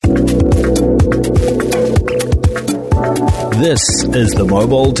This is the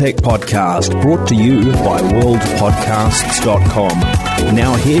Mobile Tech Podcast, brought to you by worldpodcasts.com.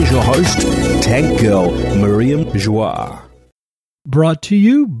 Now here's your host, Tech Girl, Miriam Joie. Brought to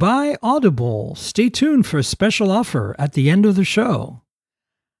you by Audible. Stay tuned for a special offer at the end of the show.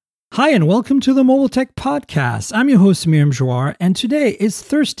 Hi, and welcome to the Mobile Tech Podcast. I'm your host, Miriam Joie, and today is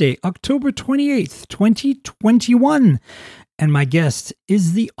Thursday, October 28th, 2021. And my guest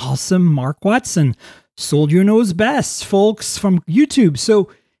is the awesome Mark Watson. Soldier Knows Best, folks, from YouTube. So,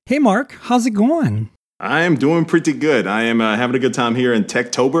 hey, Mark, how's it going? I am doing pretty good. I am having a good time here in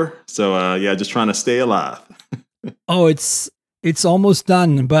Techtober. So, just trying to stay alive. Oh, it's almost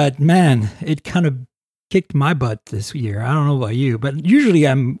done, but man, it kind of kicked my butt this year. I don't know about you, but usually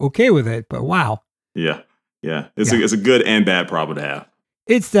I'm okay with it, but wow. Yeah. It's a good and bad problem to have.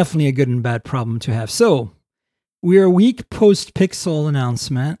 It's definitely a good and bad problem to have. So, we're a week post-Pixel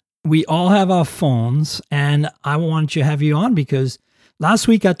announcement. We all have our phones, and I want to have you on because last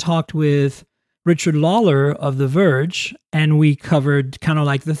week I talked with Richard Lawler of The Verge, and we covered kind of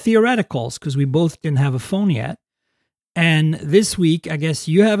like the theoreticals because we both didn't have a phone yet. And this week, I guess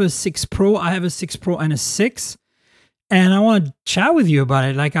you have a 6 Pro, I have a 6 Pro and a 6, and I want to chat with you about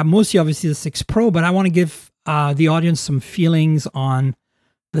it. Like, I'm mostly obviously the 6 Pro, but I want to give the audience some feelings on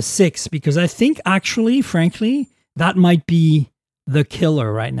the 6 because I think actually, frankly, that might be the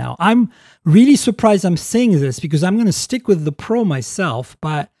killer right now. I'm really surprised I'm saying this because I'm going to stick with the Pro myself,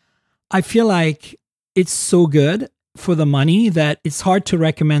 but I feel like it's so good for the money that it's hard to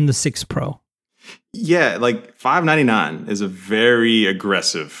recommend the 6 Pro. Yeah, like $599 is a very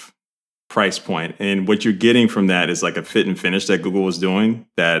aggressive price point, and what you're getting from that is like a fit and finish that Google was doing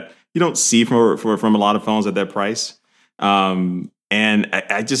that you don't see from a lot of phones at that price. And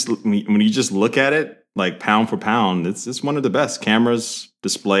I just, when you just look at it, like pound for pound, it's one of the best. Cameras,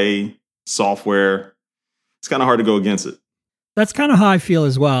 display, software. It's kind of hard to go against it. That's kind of how I feel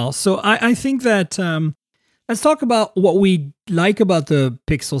as well. So I think that let's talk about what we like about the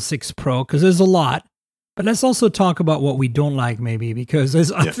Pixel 6 Pro, because there's a lot. But let's also talk about what we don't like, maybe, because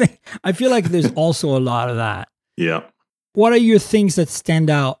I feel like there's also a lot of that. Yeah. What are your things that stand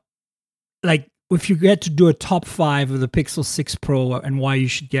out? Like, if you get to do a top 5 of the Pixel 6 Pro and why you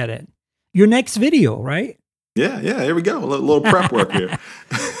should get it. Your next video, right? Yeah, here we go. A little prep work here.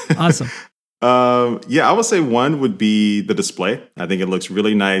 Awesome. I would say one would be the display. I think it looks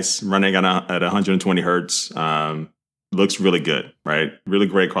really nice, running at 120 hertz. Looks really good, right? Really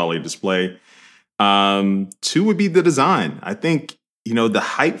great quality display. 2 would be the design. I think, the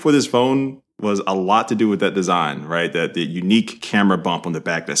hype for this phone was a lot to do with that design, right? That the unique camera bump on the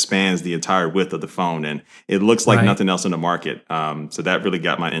back that spans the entire width of the phone, and it looks like nothing else in the market. So that really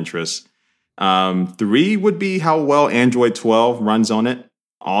got my interest. 3 would be how well Android 12 runs on it.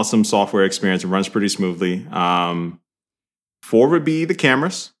 Awesome software experience. It runs pretty smoothly. 4 would be the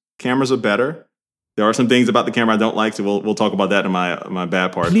cameras. Cameras are better. There are some things about the camera I don't like, so we'll talk about that in my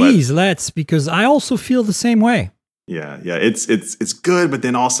bad part. Please, because I also feel the same way. Yeah, it's good, but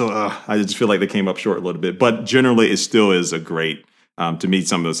then also I just feel like they came up short a little bit. But generally, it still is a great, to me,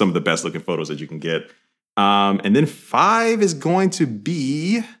 some of the best looking photos that you can get. And then 5 is going to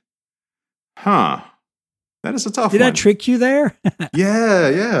be, that is a tough one. Did I trick you there?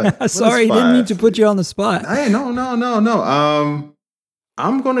 Yeah. Sorry, didn't mean to put you on the spot. Hey, no.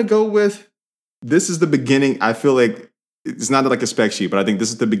 I'm going to go with, this is the beginning. I feel like it's not like a spec sheet, but I think this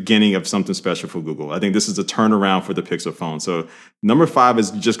is the beginning of something special for Google. I think this is a turnaround for the Pixel phone. So number 5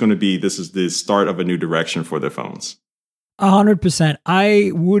 is just going to be, this is the start of a new direction for their phones. 100%. I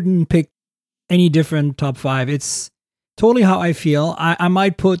wouldn't pick any different top 5. It's totally how I feel. I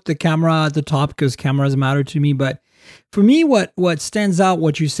might put the camera at the top because cameras matter to me. But for me, what stands out,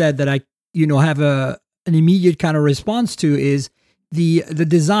 what you said that I have an immediate kind of response to is the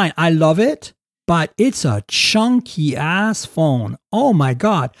design. I love it. But it's a chunky ass phone. Oh my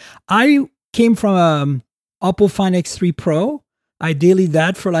God. I came from Oppo Find X3 Pro. I dailied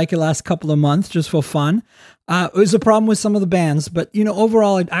that for like the last couple of months just for fun. It was a problem with some of the bands, but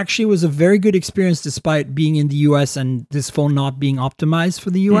overall it actually was a very good experience despite being in the US and this phone not being optimized for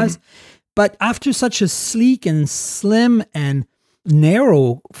the US. But after such a sleek and slim and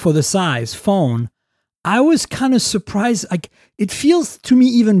narrow for the size phone, I was kind of surprised. Like, it feels to me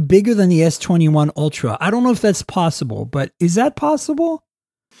even bigger than the S21 Ultra. I don't know if that's possible, but is that possible?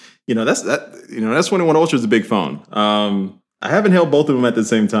 That's S21 Ultra is a big phone. I haven't held both of them at the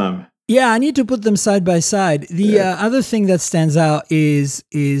same time. Yeah, I need to put them side by side. The other thing that stands out is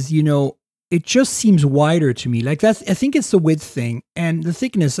it just seems wider to me. Like, I think it's the width thing and the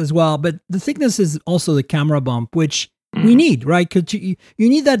thickness as well. But the thickness is also the camera bump, which we need, right? Because you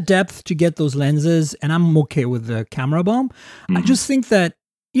need that depth to get those lenses, and I'm okay with the camera bump. I just think that,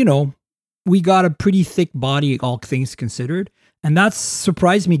 we got a pretty thick body, all things considered. And that's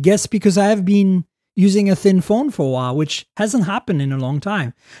surprised me, guess because I have been using a thin phone for a while, which hasn't happened in a long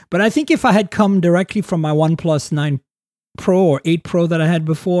time. But I think if I had come directly from my OnePlus 9 Pro or 8 Pro that I had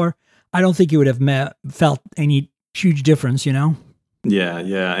before, I don't think it would have felt any huge difference,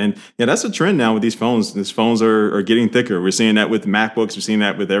 Yeah, and that's a trend now with these phones. These phones are getting thicker. We're seeing that with MacBooks. We're seeing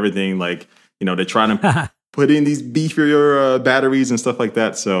that with everything. Like, they try to put in these beefier batteries and stuff like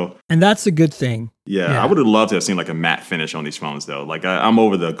that. So, and that's a good thing. Yeah, I would have loved to have seen like a matte finish on these phones, though. Like, I'm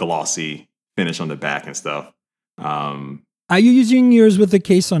over the glossy finish on the back and stuff. Are you using yours with a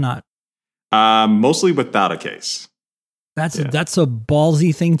case or not? Mostly without a case. That's a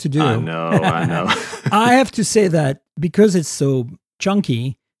ballsy thing to do. I know. I have to say that because it's so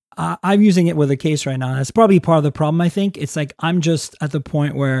chunky, I'm using it with a case right now. That's probably part of the problem, I think. It's like I'm just at the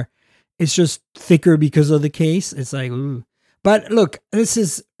point where it's just thicker because of the case. It's like, ooh. But look, this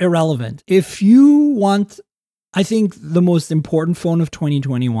is irrelevant. If you want, I think, the most important phone of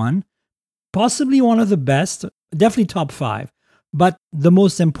 2021, possibly one of the best, definitely top 5, but the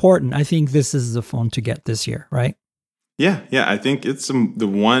most important, I think this is the phone to get this year, right? Yeah. I think it's the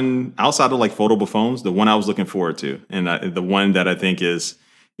one outside of like foldable phones, the one I was looking forward to, and the one that I think is,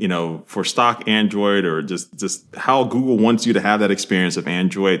 for stock Android or just how Google wants you to have that experience of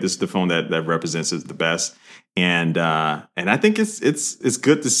Android. This is the phone that represents it the best, and I think it's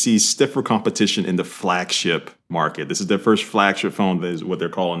good to see stiffer competition in the flagship market. This is their first flagship phone, that is what they're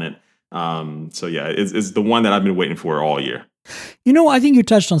calling it. So yeah, it's the one that I've been waiting for all year. I think you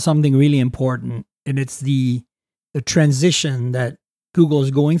touched on something really important, and it's the transition that Google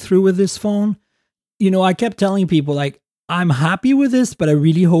is going through with this phone. I kept telling people, like, I'm happy with this, but I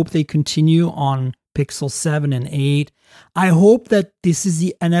really hope they continue on Pixel 7 and 8. I hope that this is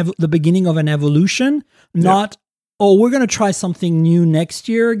the beginning of an evolution, not, we're going to try something new next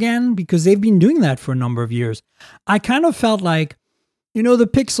year again, because they've been doing that for a number of years. I kind of felt like, the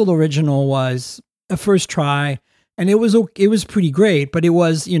Pixel original was a first try, and it was pretty great, but it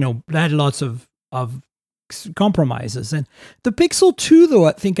was, it had lots of compromises. And the Pixel 2, though,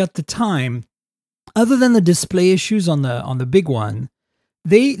 I think at the time, other than the display issues on the big one,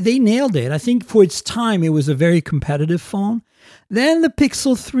 they nailed it. I think for its time, it was a very competitive phone. Then the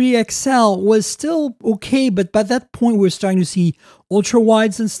Pixel 3 XL was still okay, but by that point, we were starting to see ultra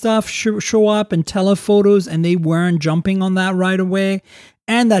wides and stuff show up and telephotos, and they weren't jumping on that right away.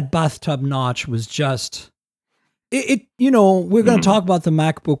 And that bathtub notch was just... we're going to talk about the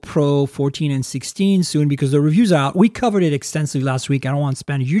MacBook Pro 14 and 16 soon because the reviews are out. We covered it extensively last week. I don't want to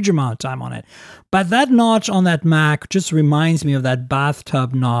spend a huge amount of time on it. But that notch on that Mac just reminds me of that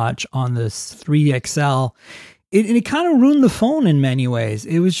bathtub notch on this 3XL. It kind of ruined the phone in many ways.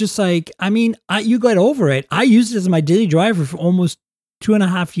 It was just like, you got over it. I used it as my daily driver for almost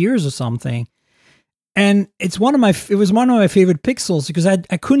 2.5 years or something. And it was one of my favorite Pixels because I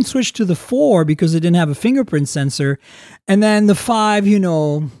couldn't switch to the 4 because it didn't have a fingerprint sensor. And then the 5,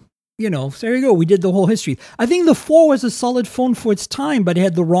 so there you go. We did the whole history. I think the 4 was a solid phone for its time, but it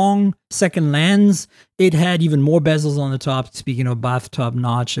had the wrong second lens. It had even more bezels on the top, speaking of bathtub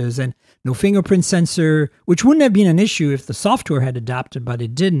notches, and no fingerprint sensor, which wouldn't have been an issue if the software had adapted, but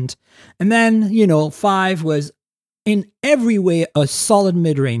it didn't. And then, 5 was in every way a solid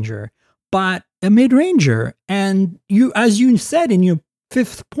mid-ranger, but a mid-ranger. And as you said in your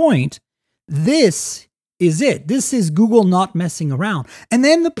 5th point, this is it. This is Google not messing around. And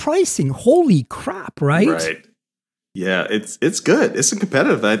then the pricing, holy crap, right? Right. Yeah, it's good. It's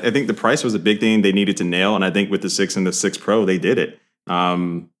competitive. I think the price was a big thing they needed to nail. And I think with the 6 and the 6 Pro, they did it.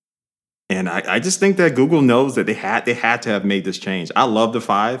 And I just think that Google knows that they had to have made this change. I love the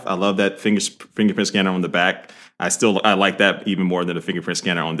 5. I love that fingerprint scanner on the back. I like that even more than the fingerprint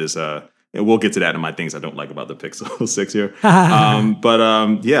scanner on this. And we'll get to that in my things I don't like about the Pixel 6 here.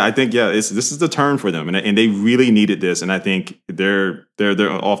 I think this is the turn for them, and they really needed this, and I think they're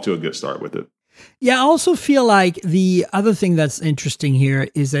off to a good start with it. Yeah, I also feel like the other thing that's interesting here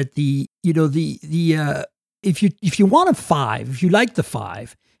is that if you want a 5, if you like the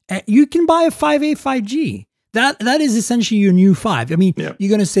 5, you can buy a 5A 5G. That is essentially your new 5. You're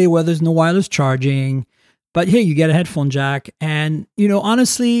going to say, well, there's no wireless charging. But hey, you get a headphone jack. And,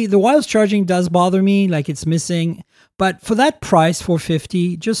 honestly, the wireless charging does bother me, like it's missing. But for that price,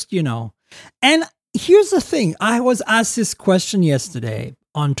 $450, just, And here's the thing. I was asked this question yesterday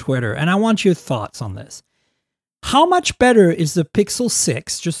on Twitter, and I want your thoughts on this. How much better is the Pixel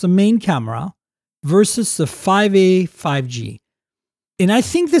 6, just the main camera, versus the 5A 5G? And I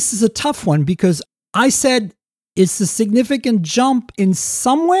think this is a tough one because I said it's a significant jump in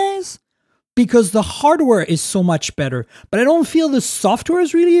some ways because the hardware is so much better. But I don't feel the software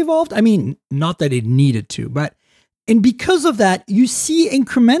has really evolved. I mean, not that it needed to, but and because of that, you see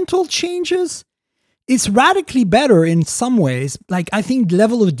incremental changes. It's radically better in some ways. Like I think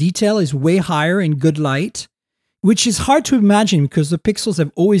level of detail is way higher in good light, which is hard to imagine because the Pixels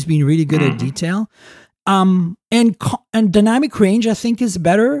have always been really good at detail. And dynamic range, I think, is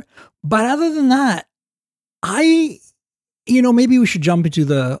better. But other than that, maybe we should jump into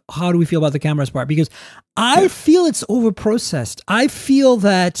the how do we feel about the cameras part, because I feel it's overprocessed. I feel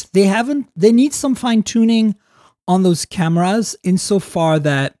that they need some fine tuning on those cameras insofar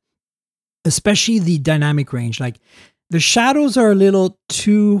that, especially the dynamic range, like the shadows are a little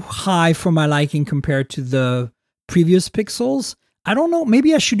too high for my liking compared to the previous Pixels. I don't know.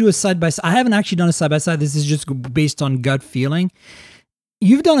 Maybe I should do a side-by-side. I haven't actually done a side-by-side. This is just based on gut feeling.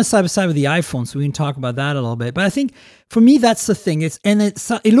 You've done a side-by-side with the iPhone, so we can talk about that a little bit. But I think for me, that's the thing.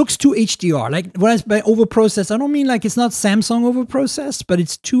 It looks too HDR. Like when by overprocessed, I don't mean like it's not Samsung overprocessed, but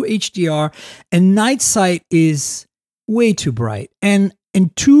it's too HDR. And night sight is way too bright and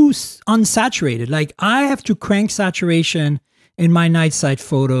too unsaturated. Like I have to crank saturation in my night sight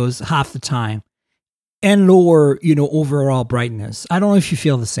photos half the time and lower, overall brightness. I don't know if you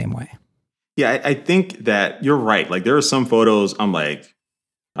feel the same way. Yeah, I think that you're right. Like there are some photos I'm like,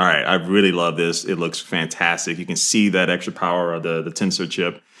 all right, I really love this. It looks fantastic. You can see that extra power of the tensor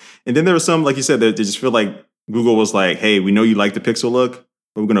chip. And then there were some, like you said, that they just feel like Google was like, hey, we know you like the Pixel look,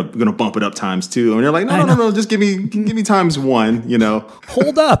 but we're gonna bump it up times 2. And they're like, no, just give me times 1,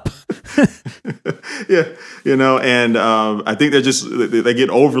 Hold up. Yeah, and I think they get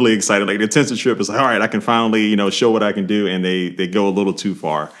overly excited. Like the tensor chip is like, all right, I can finally, show what I can do, and they go a little too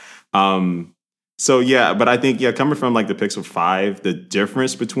far. So yeah, but I think, coming from like the Pixel 5, the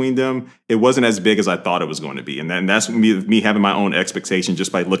difference between them, it wasn't as big as I thought it was going to be. And then that's me having my own expectation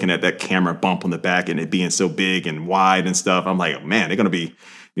just by looking at that camera bump on the back and it being so big and wide and stuff. I'm like, man, they're going to be,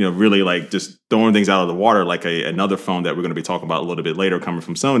 really like just throwing things out of the water like another phone that we're going to be talking about a little bit later coming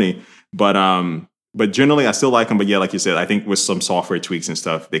from Sony. But generally I still like them. But yeah, like you said, I think with some software tweaks and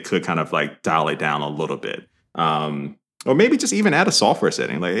stuff, they could kind of like dial it down a little bit. Or maybe just even add a software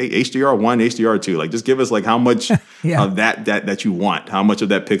setting like HDR1, HDR2. Like just give us like how much of that you want, how much of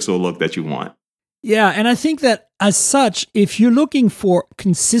that Pixel look that you want. Yeah, and I think that as such, if you're looking for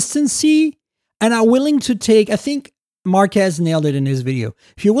consistency and are willing to take, I think Marquez nailed it in his video.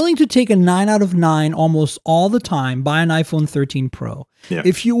 If you're willing to take a 9 out of 9 almost all the time, buy an iPhone 13 Pro. Yeah.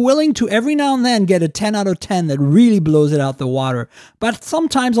 If you're willing to every now and then get a 10 out of 10 that really blows it out the water, but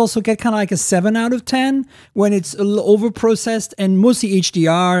sometimes also get kind of like a 7 out of 10 when it's a little overprocessed and mostly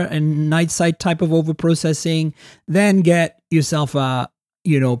HDR and night sight type of overprocessing, then get yourself a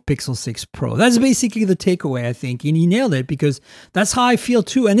Pixel 6 Pro. That's basically the takeaway, I think. And he nailed it because that's how I feel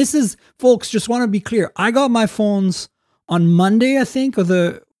too. And this is, folks, just want to be clear. I got my phones on Monday, I think, or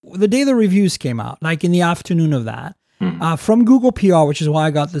the day the reviews came out, like in the afternoon of that, from Google PR, which is why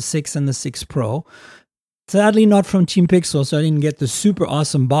I got the 6 and the 6 Pro. Sadly, not from Team Pixel, so I didn't get the super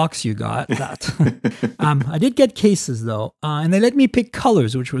awesome box you got. That I did get cases though, and they let me pick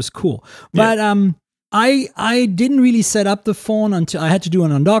colors, which was cool. But I didn't really set up the phone until I had to do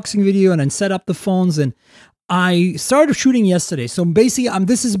an unboxing video and then set up the phones, and I started shooting yesterday. So basically,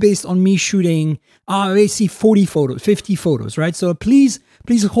 this is based on me shooting basically 50 photos, right? So please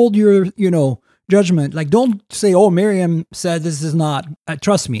hold your judgment. Like, don't say, "Oh, Miriam said this is not."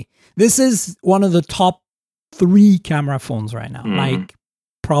 Trust me, this is one of the top 3 camera phones right now, like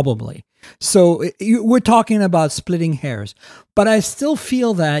probably. So we're talking about splitting hairs, but I still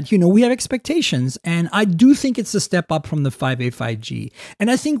feel that, we have expectations, and I do think it's a step up from the 5A 5G.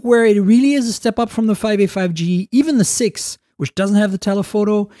 And I think where it really is a step up from the 5A 5G, even the 6, which doesn't have the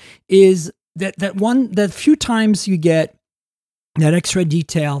telephoto, is that few times you get that extra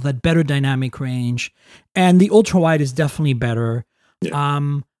detail, that better dynamic range, and the ultra wide is definitely better. Yeah.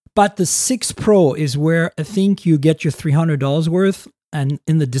 But the 6 Pro is where I think you get your $300 worth. And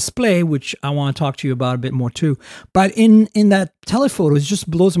in the display, which I want to talk to you about a bit more too. But in that telephoto, it just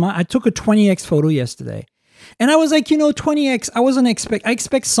blows my mind. I took a 20x photo yesterday. And I was like, 20x, I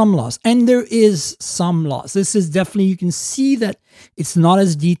expect some loss. And there is some loss. This is definitely, you can see that it's not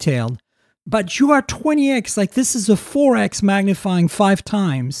as detailed. But you are 20x, like this is a 4x magnifying 5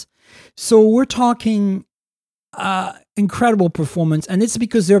 times. So we're talking incredible performance. And it's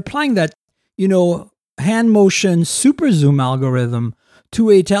because they're applying that, hand motion super zoom algorithm to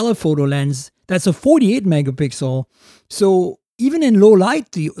a telephoto lens that's a 48 megapixel. So even in low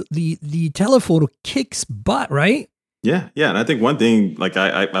light, the telephoto kicks butt, right? Yeah, yeah, and I think one thing, like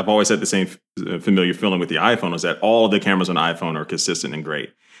I've always had the same familiar feeling with the iPhone, is that all the cameras on the iPhone are consistent and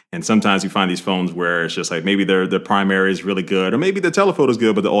great. And sometimes you find these phones where it's just like maybe their primary is really good, or maybe the telephoto is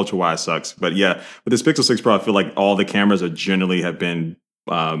good, but the ultra wide sucks. But yeah, with this Pixel 6 Pro, I feel like all the cameras are generally have been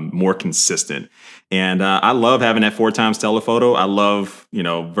more consistent. And I love having that 4x telephoto. I love,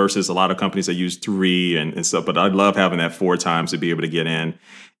 versus a lot of companies that use 3 and stuff, but I love having that 4x to be able to get in.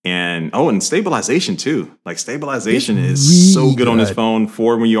 And stabilization too. Like stabilization is really so good on this phone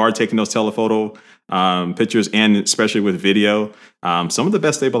for when you are taking those telephoto pictures, and especially with video, some of the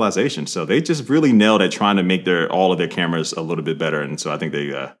best stabilization. So they just really nailed at trying to make all of their cameras a little bit better. And so I think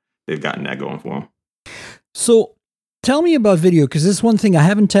they've gotten that going for them. So tell me about video, because this is one thing I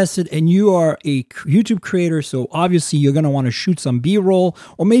haven't tested, and you are a YouTube creator, so obviously you're going to want to shoot some B-roll,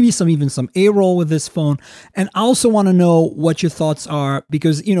 or maybe even some A-roll with this phone. And I also want to know what your thoughts are,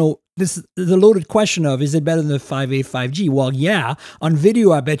 because, this is the loaded question of, is it better than the 5A 5G? Well, yeah, on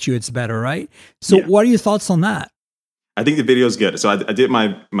video, I bet you it's better, right? So What are your thoughts on that? I think the video is good. So I did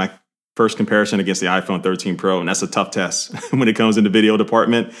my first comparison against the iPhone 13 Pro, and that's a tough test when it comes in the video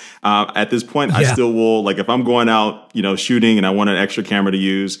department. At this point, I still will, like if I'm going out, shooting and I want an extra camera to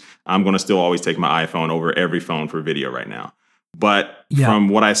use, I'm going to still always take my iPhone over every phone for video right now. But from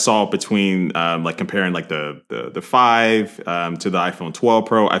what I saw between like comparing like the 5 to the iPhone 12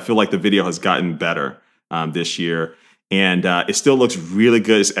 Pro, I feel like the video has gotten better this year. And it still looks really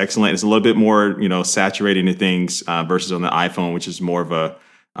good. It's excellent. It's a little bit more, saturating in things versus on the iPhone, which is more of a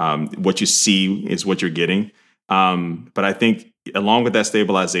what you see is what you're getting. But I think along with that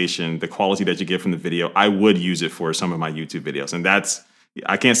stabilization, the quality that you get from the video, I would use it for some of my YouTube videos. And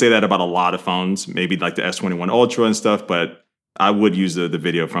I can't say that about a lot of phones, maybe like the S21 Ultra and stuff, but I would use the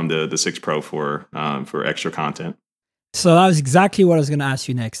video from the 6 Pro for extra content. So that was exactly what I was going to ask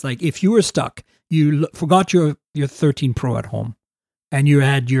you next. Like if you were stuck, you forgot your 13 Pro at home, and you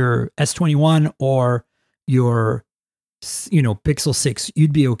had your S21 or your Pixel 6,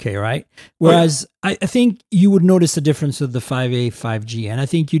 you'd be okay, right? Whereas I think you would notice the difference with the 5A 5G, and I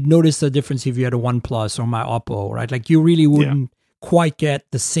think you'd notice the difference if you had a OnePlus or my Oppo, right? Like you really wouldn't quite get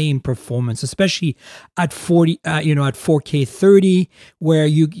the same performance, especially at 40, at 4K 30, where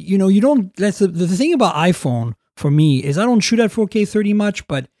you don't. That's the thing about iPhone for me is I don't shoot at 4K 30 much,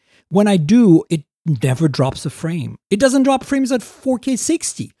 but when I do, it never drops a frame. It doesn't drop frames at 4K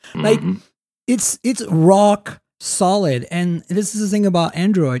 60. Like it's rock solid. And this is the thing about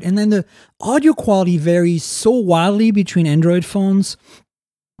Android. And then the audio quality varies so wildly between Android phones.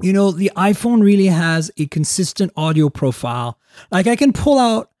 The iPhone really has a consistent audio profile. Like I can pull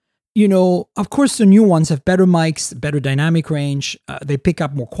out, of course the new ones have better mics, better dynamic range. They pick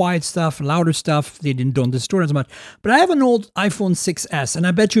up more quiet stuff, louder stuff. They don't distort as much. But I have an old iPhone 6S, and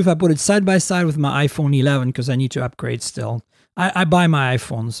I bet you if I put it side by side with my iPhone 11, because I need to upgrade still. I buy my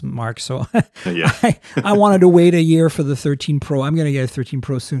iPhones, Mark, so I wanted to wait a year for the 13 Pro. I'm going to get a 13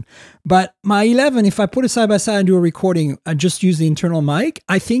 Pro soon. But my 11, if I put it side by side and do a recording and just use the internal mic,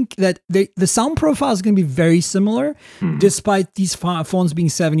 I think that the sound profile is going to be very similar, despite these phones being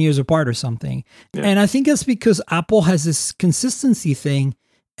 7 years apart or something. Yeah. And I think that's because Apple has this consistency thing,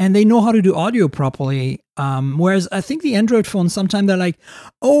 and they know how to do audio properly. Whereas I think the Android phones, sometimes they're like,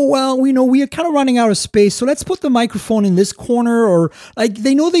 oh, well, we are kind of running out of space, so let's put the microphone in this corner. Or like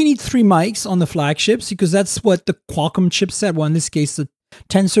they know they need 3 mics on the flagships because that's what the Qualcomm chipset, well, in this case, the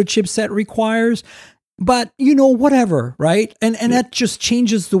Tensor chipset requires. But, whatever, right? And that just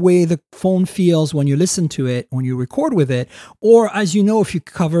changes the way the phone feels when you listen to it, when you record with it. Or as you know, if you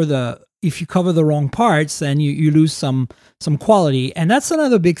cover the wrong parts, then you lose some quality. And that's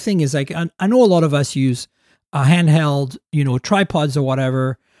another big thing is like, I know a lot of us use handheld, tripods or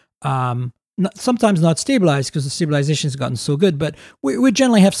whatever, sometimes not stabilized because the stabilization has gotten so good, but we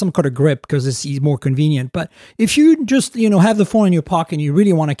generally have some kind of grip because it's more convenient. But if you just, have the phone in your pocket and you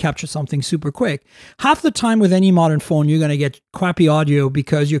really want to capture something super quick, half the time with any modern phone, you're going to get crappy audio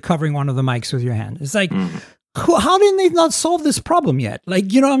because you're covering one of the mics with your hand. It's like, how didn't they not solve this problem yet?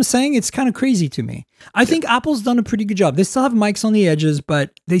 Like, you know what I'm saying? It's kind of crazy to me. I think Apple's done a pretty good job. They still have mics on the edges,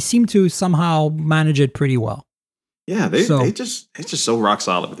 but they seem to somehow manage it pretty well. Yeah, it's just so rock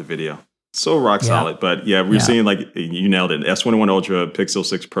solid with the video. So rock solid. But we're seeing, like, you nailed it. S21 Ultra, Pixel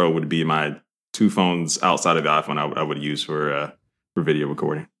 6 Pro would be my 2 phones outside of the iPhone I would use for video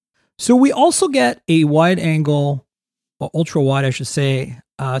recording. So we also get a wide angle, or ultra wide, I should say,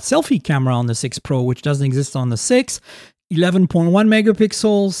 selfie camera on the 6 Pro, which doesn't exist on the 6, 11.1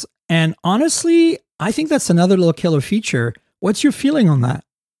 megapixels. And honestly, I think that's another little killer feature. What's your feeling on that?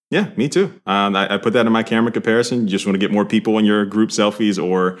 Yeah, me too. I put that in my camera comparison. You just want to get more people in your group selfies,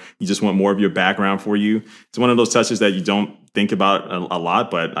 or you just want more of your background for you. It's one of those touches that you don't think about a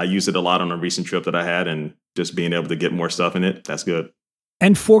lot, but I used it a lot on a recent trip that I had, and just being able to get more stuff in it, that's good.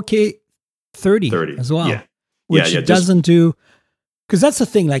 And 4K 30 as well, which it doesn't do. Because that's the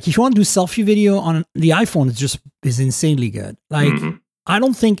thing. Like, if you want to do selfie video on the iPhone, is insanely good. Like, I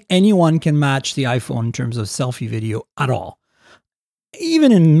don't think anyone can match the iPhone in terms of selfie video at all,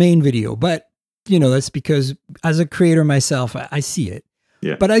 even in main video. But, that's because as a creator myself, I see it.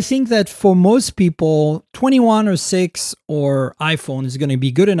 Yeah. But I think that for most people, 21 or 6 or iPhone is going to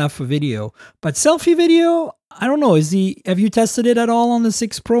be good enough for video. But selfie video, I don't know. Have you tested it at all on the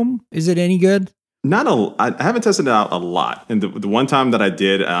 6 Pro? Is it any good? I haven't tested it out a lot. And the one time that I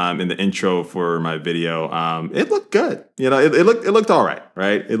did in the intro for my video, it looked good. It looked all right,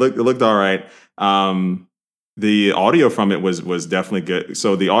 right? It looked all right. The audio from it was definitely good.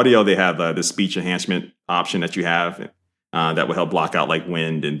 So the audio, they have the speech enhancement option that you have that will help block out like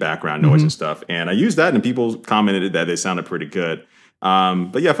wind and background noise and stuff. And I used that, and people commented that they sounded pretty good.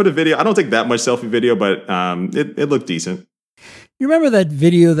 But yeah, for the video, I don't take that much selfie video, but it looked decent. You remember that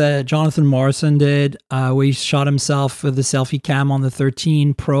video that Jonathan Morrison did where he shot himself with the selfie cam on the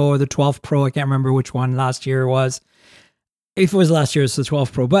 13 Pro or the 12 Pro? I can't remember which one last year it was. If it was last year, it's the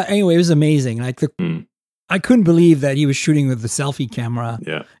 12 Pro. But anyway, it was amazing. Like I couldn't believe that he was shooting with the selfie camera.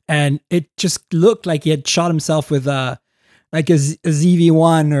 Yeah. And it just looked like he had shot himself with like a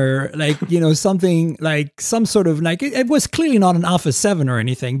ZV-1 or something like some sort of like, it was clearly not an Alpha 7 or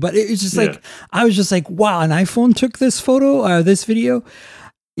anything, but it was just like, I was just like, wow, an iPhone took this photo, this video.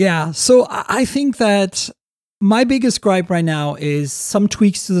 Yeah. So I think that my biggest gripe right now is some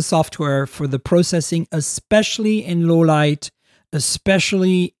tweaks to the software for the processing, especially in low light,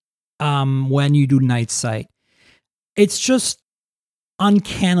 especially when you do night sight. It's just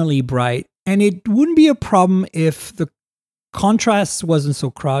uncannily bright, and it wouldn't be a problem if the contrast wasn't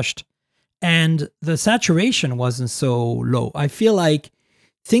so crushed and the saturation wasn't so low. I feel like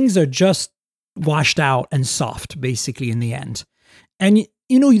things are just washed out and soft basically in the end. And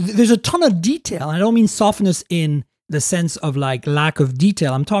there's a ton of detail. I don't mean softness in the sense of like lack of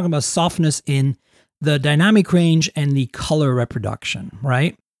detail. I'm talking about softness in the dynamic range and the color reproduction,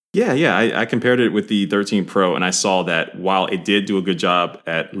 right? Yeah. I compared it with the 13 Pro, and I saw that while it did do a good job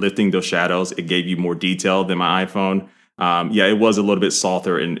at lifting those shadows, it gave you more detail than my iPhone. It was a little bit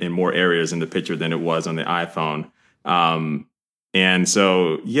softer in more areas in the picture than it was on the iPhone. And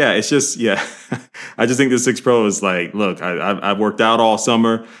so, it's just, I just think the 6 Pro is like, look, I've worked out all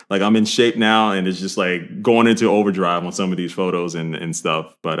summer. Like, I'm in shape now, and it's just like going into overdrive on some of these photos and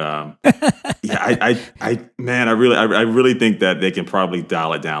stuff. But I really think that they can probably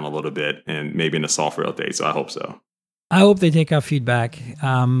dial it down a little bit, and maybe in a software update. So I hope so. I hope they take our feedback.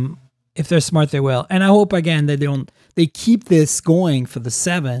 If they're smart, they will. And I hope again that they keep this going for the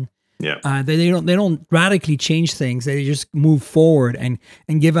 7. Yeah. They don't radically change things. They just move forward and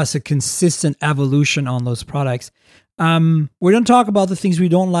give us a consistent evolution on those products. We're going to talk about the things we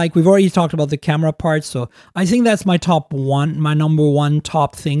don't like. We've already talked about the camera part. So I think that's my number one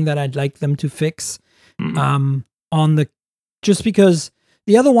top thing that I'd like them to fix. Just because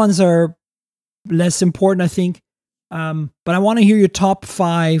the other ones are less important, I think. But I want to hear your top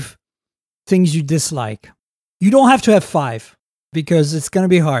 5 things you dislike. You don't have to have 5 because it's going to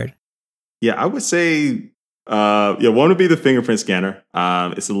be hard. Yeah, I would say, one would be the fingerprint scanner.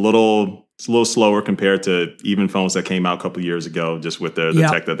 It's a little slower compared to even phones that came out a couple of years ago, just with the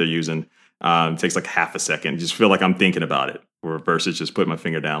tech that they're using. It takes like half a second. Just feel like I'm thinking about it, versus just putting my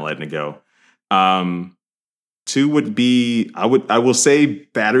finger down, letting it go. 2 would be, I will say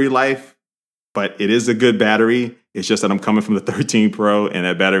battery life, but it is a good battery. It's just that I'm coming from the 13 Pro, and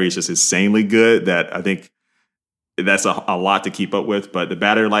that battery is just insanely good that I think that's a lot to keep up with. But the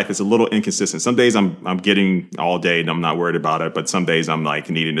battery life is a little inconsistent. Some days I'm getting all day and I'm not worried about it, but some days I'm like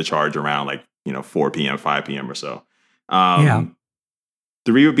needing to charge around 4 p.m., 5 p.m. or so.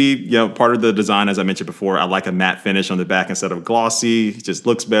 3 would be, part of the design, as I mentioned before. I like a matte finish on the back instead of glossy. It just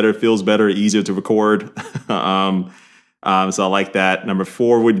looks better, feels better, easier to record. So I like that. Number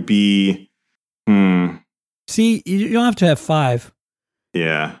 4 would be, See, you don't have to have 5.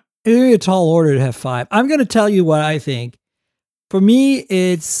 Yeah. It's really a tall order to have 5. I'm going to tell you what I think. For me,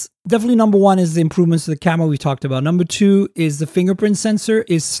 it's definitely number 1 is the improvements to the camera we talked about. Number 2 is the fingerprint sensor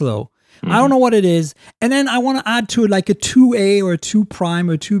is slow. I don't know what it is. And then I want to add to it like a 2A or a 2 prime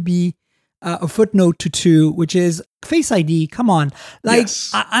or 2B, a footnote to 2, which is Face ID. Come on.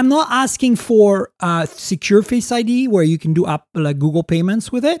 I'm not asking for secure Face ID where you can do like Google payments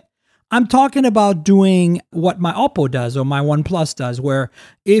with it. I'm talking about doing what my Oppo does or my OnePlus does, where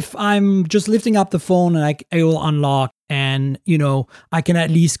if I'm just lifting up the phone and I will unlock and, I can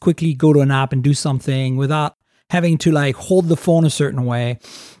at least quickly go to an app and do something without having to like hold the phone a certain way.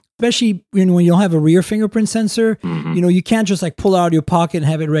 Especially when you don't have a rear fingerprint sensor, you can't just like pull it out of your pocket and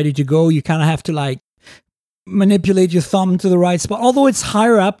have it ready to go. You kind of have to like manipulate your thumb to the right spot, although it's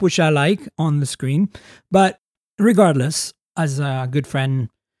higher up, which I like on the screen. But regardless, as a good friend,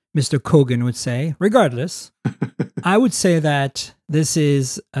 Mr. Kogan would say, regardless, I would say that this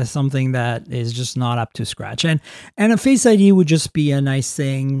is something that is just not up to scratch. And a Face ID would just be a nice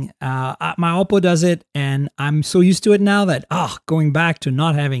thing. My Oppo does it, and I'm so used to it now that going back to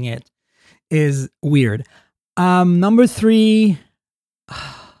not having it is weird. Number 3,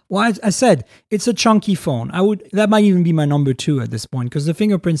 well, I said it's a chunky phone. That might even be my number 2 at this point, because the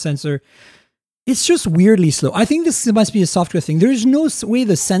fingerprint sensor, it's just weirdly slow. I think this must be a software thing. There's no way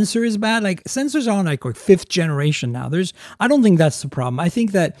the sensor is bad. Like sensors are on like 5th generation now. I don't think that's the problem. I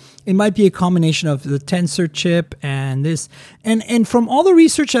think that it might be a combination of the Tensor chip and this. And from all the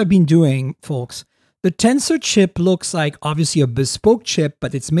research I've been doing, folks, the Tensor chip looks like obviously a bespoke chip,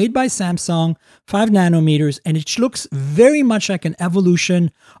 but it's made by Samsung, 5 nanometers, and it looks very much like an evolution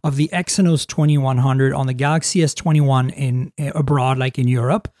of the Exynos 2100 on the Galaxy S21 abroad, like in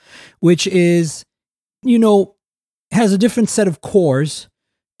Europe, which is, has a different set of cores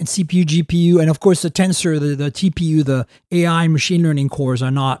and CPU, GPU, and of course the Tensor, the TPU, the AI machine learning cores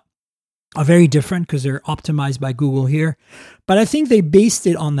are very different because they're optimized by Google here. But I think they based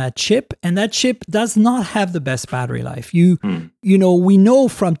it on that chip, and that chip does not have the best battery life. We know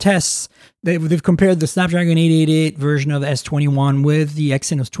from tests that they've compared the Snapdragon 888 version of the S21 with the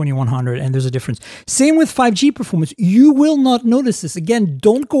Exynos 2100, and there's a difference. Same with 5G performance. You will not notice this. Again,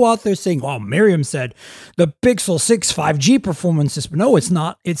 don't go out there saying, Miriam said the Pixel 6 5G performance is... No, it's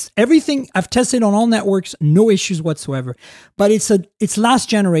not. It's everything. I've tested on all networks, no issues whatsoever. But it's last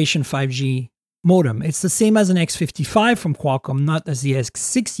generation 5G modem. It's the same as an X55 from Qualcomm, not as the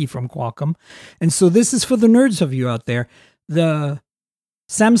X60 from Qualcomm. And so this is for the nerds of you out there. The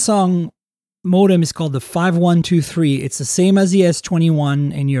Samsung modem is called the 5123. It's the same as the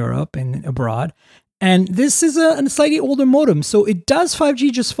S21 in Europe and abroad. And this is a slightly older modem. So it does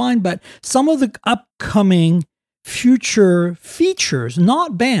 5G just fine, but some of the upcoming future features,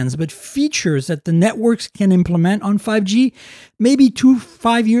 not bands, but features that the networks can implement on 5G, maybe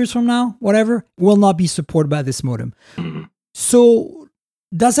 5 years from now, whatever, will not be supported by this modem. So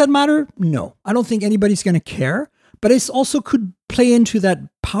does that matter? No, I don't think anybody's going to care, but it also could play into that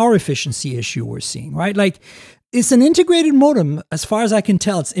power efficiency issue we're seeing, right? Like it's an integrated modem, as far as I can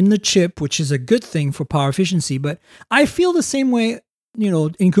tell. It's in the chip, which is a good thing for power efficiency, but I feel the same way.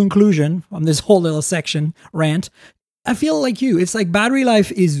 In conclusion, on this whole little section rant, I feel like you. It's like battery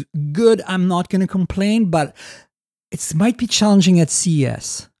life is good. I'm not going to complain, but it might be challenging at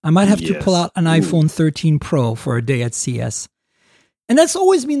CES. I might have to pull out an iPhone 13 Pro for a day at CES. And that's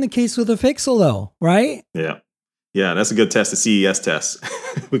always been the case with the Pixel, though, right? Yeah. Yeah, that's a good test, the CES test,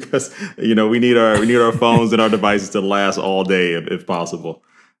 because we need our phones and our devices to last all day if possible.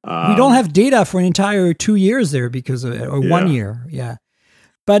 We don't have data for an entire 2 years there because of it, or 1 year. Yeah.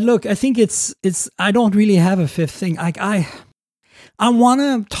 But look, I think I don't really have a fifth thing. I want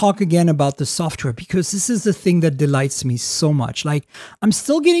to talk again about the software, because this is the thing that delights me so much. Like, I'm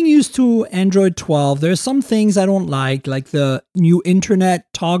still getting used to Android 12. There's some things I don't like the new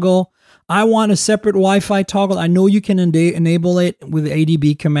internet toggle. I want a separate Wi-Fi toggle. I know you can enable it with the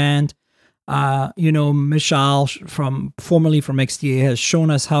ADB command. Michal formerly from XDA has shown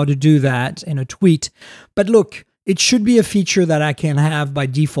us how to do that in a tweet. But look, it should be a feature that I can have by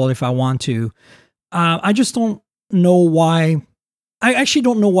default if I want to. I just don't know why. I actually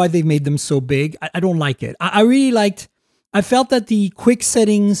don't know why they've made them so big. I don't like it. I felt that the quick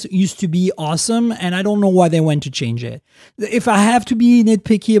settings used to be awesome, and I don't know why they went to change it. If I have to be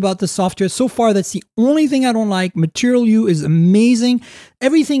nitpicky about the software, so far that's the only thing I don't like. Material U is amazing.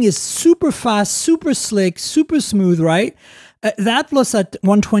 Everything is super fast, super slick, super smooth, right? That plus that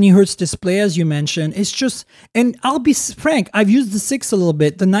 120 hertz display, as you mentioned, it's just, and I'll be frank, I've used the 6 a little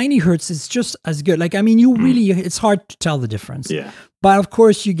bit. The 90 hertz is just as good. Like, I mean, it's hard to tell the difference. Yeah. But of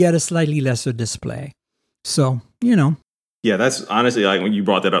course, you get a slightly lesser display. So, Yeah, that's honestly, like when you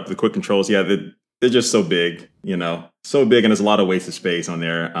brought that up, the quick controls, they're just so big, so big, and there's a lot of wasted space on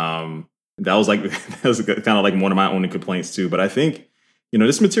there. That was kind of like one of my only complaints too. But I think,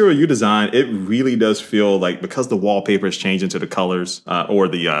 this Material U design, it really does feel like, because the wallpaper is changing to the colors, or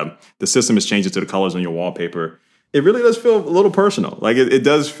the system is changing to the colors on your wallpaper, it really does feel a little personal. Like it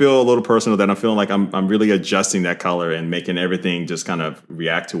does feel a little personal that I'm feeling like I'm really adjusting that color and making everything just kind of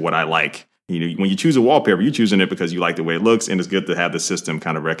react to what I like. You know, when you choose a wallpaper, you're choosing it because you like the way it looks, and it's good to have the system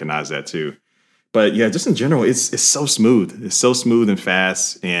kind of recognize that too. But yeah, just in general, it's so smooth. It's so smooth and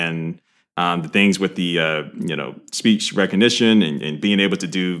fast, and the things with the speech recognition and being able to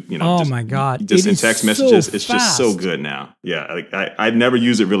do oh my god, just in text messages, it's just so good now. Yeah, like I'd never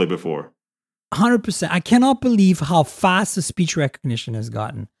used it really before. 100%. I cannot believe how fast the speech recognition has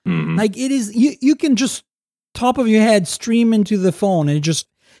gotten. Mm-hmm. Like it is, you can just top of your head stream into the phone and it just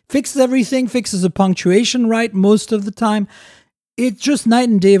fixes everything, fixes the punctuation right most of the time. It's just night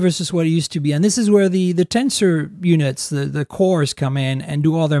and day versus what it used to be. And this is where the tensor units, the cores come in and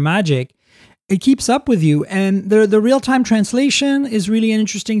do all their magic. It keeps up with you. And the real-time translation is really an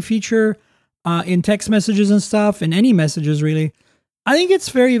interesting feature in text messages and stuff, and any messages really. I think it's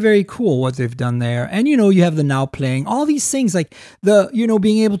very, very cool what they've done there. And, you have the now playing, all these things like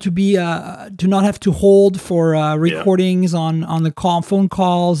being able to be, to not have to hold for recordings on the phone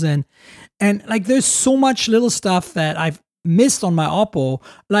calls. And like, there's so much little stuff that I've missed on my Oppo,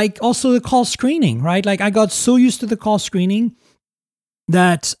 like also the call screening, right? Like I got so used to the call screening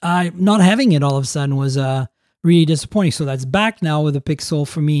that not having it all of a sudden was really disappointing. So that's back now with the Pixel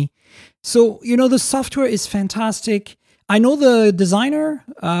for me. So, the software is fantastic. I know the designer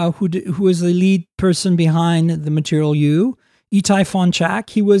who is the lead person behind the Material U, Itai Fonchak.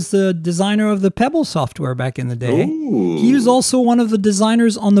 He was the designer of the Pebble software back in the day. Ooh. He was also one of the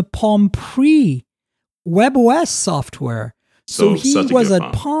designers on the Palm Pre WebOS software. So he was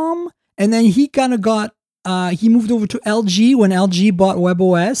at Palm, and then he kind of got, he moved over to LG when LG bought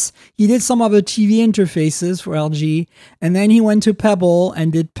WebOS. He did some other TV interfaces for LG, and then he went to Pebble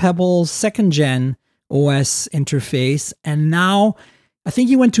and did Pebble's second gen OS interface. And now I think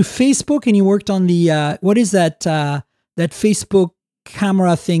he went to Facebook and he worked on the, what is that Facebook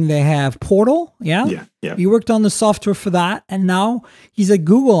camera thing they have, Portal? Yeah. He worked on the software for that. And now he's at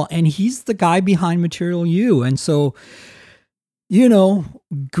Google and he's the guy behind Material U. And so,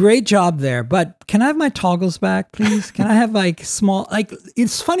 great job there. But can I have my toggles back, please? Can I have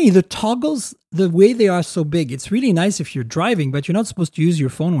it's funny, the toggles, the way they are so big, it's really nice if you're driving, but you're not supposed to use your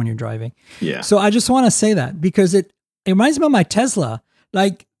phone when you're driving. Yeah. So I just want to say that because it reminds me of my Tesla.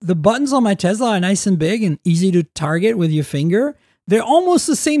 Like the buttons on my Tesla are nice and big and easy to target with your finger. They're almost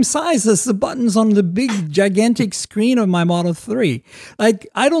the same size as the buttons on the big, gigantic screen of my Model 3. Like,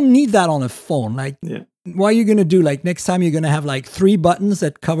 I don't need that on a phone. Like, what are you going to do? Like, next time you're going to have like 3 buttons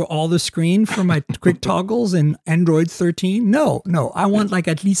that cover all the screen for my quick toggles in Android 13? No. I want like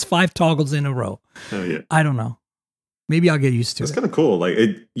at least 5 toggles in a row. Oh, yeah. I don't know. Maybe I'll get used to it. It's kind of cool. Like,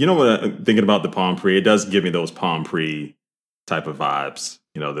 what I'm thinking about the Palm Pre, it does give me those Palm Pre type of vibes.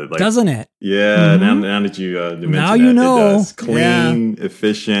 Doesn't it? Yeah. Mm-hmm. Now that you mentioned now that, it does. Clean,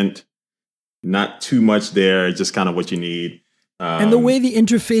 efficient, not too much there, just kind of what you need. And the way the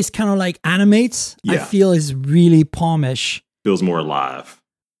interface kind of like animates, I feel is really Palmish. Feels more alive.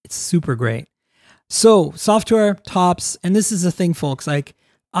 It's super great. So software tops, and this is the thing, folks. Like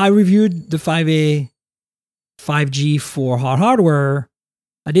I reviewed the 5A 5G for hot hardware.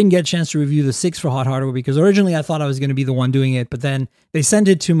 I didn't get a chance to review the 6 for hot hardware because originally I thought I was going to be the one doing it, but then they sent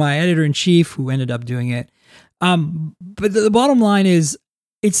it to my editor-in-chief who ended up doing it. But the bottom line is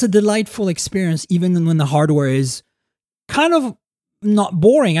it's a delightful experience even when the hardware is kind of not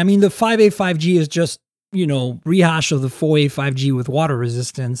boring. I mean, the 5A 5G is just, rehash of the 4A 5G with water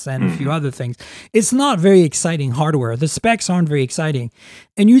resistance and a few other things. It's not very exciting hardware. The specs aren't very exciting.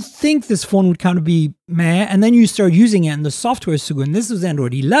 And you think this phone would kind of be meh, and then you start using it and the software is so good. And this is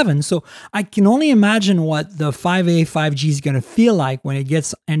Android 11. So I can only imagine what the 5A 5G is going to feel like when it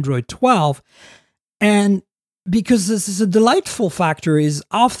gets Android 12. And because this is a delightful factor is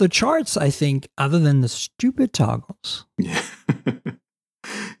off the charts, I think, other than the stupid toggles. Yeah.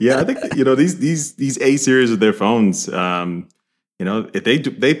 Yeah, I think these A series of their phones, if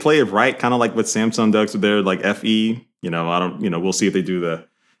they play it right, kind of like what Samsung does with their like FE. We'll see if they do the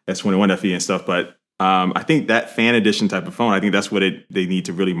S21 FE and stuff. But I think that fan edition type of phone, I think that's what they need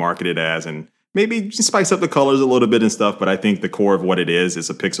to really market it as, and maybe just spice up the colors a little bit and stuff. But I think the core of what it is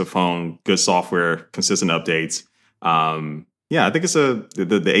a Pixel phone, good software, consistent updates. I think it's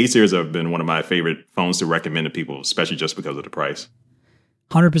the A series have been one of my favorite phones to recommend to people, especially just because of the price.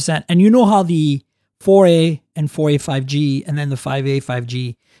 100%. And you know how the 4A and 4A 5G and then the 5A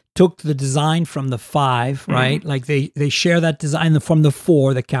 5G took the design from the 5, right? Mm-hmm. Like they share that design from the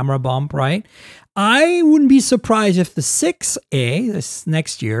 4, the camera bump, right? I wouldn't be surprised if the 6A, this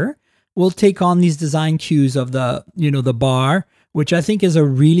next year, will take on these design cues of the bar, which I think is a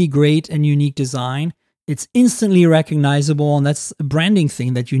really great and unique design. It's instantly recognizable, and that's a branding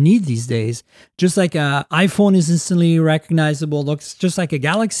thing that you need these days. Just like an iPhone is instantly recognizable, looks just like a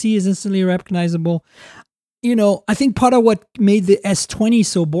Galaxy is instantly recognizable. I think part of what made the S20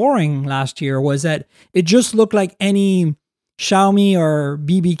 so boring last year was that it just looked like any Xiaomi or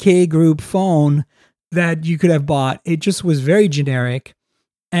BBK group phone that you could have bought. It just was very generic.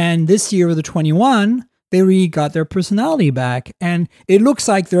 And this year with the 21, they really got their personality back. And it looks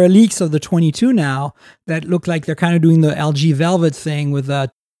like there are leaks of the 22 now that look like they're kind of doing the LG Velvet thing with a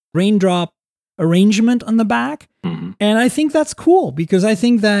raindrop arrangement on the back. Mm-hmm. And I think that's cool because I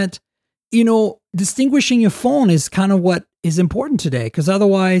think that, distinguishing your phone is kind of what is important today. Because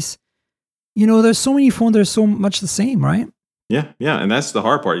otherwise, there's so many phones that are so much the same, right? Yeah. And that's the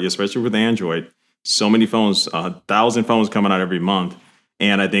hard part, especially with Android. So many phones, 1,000 phones coming out every month.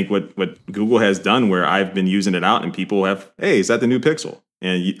 And I think what Google has done, where I've been using it out and people have, hey, is that the new Pixel?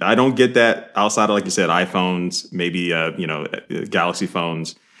 And I don't get that outside of, like you said, iPhones, maybe, Galaxy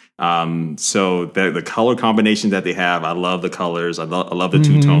phones. So the color combination that they have, I love the colors. I love the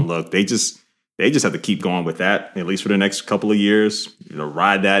two-tone look. They just have to keep going with that, at least for the next couple of years,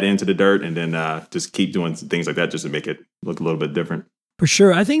 ride that into the dirt and then just keep doing things like that just to make it look a little bit different. For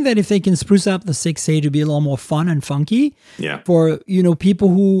sure. I think that if they can spruce up the 6A to be a little more fun and funky for, people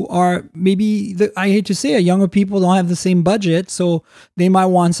who are maybe, I hate to say it, younger people don't have the same budget. So they might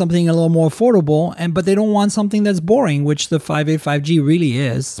want something a little more affordable, but they don't want something that's boring, which the 5A 5G really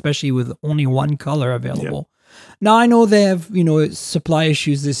is, especially with only one color available. Yeah. Now, I know they have, supply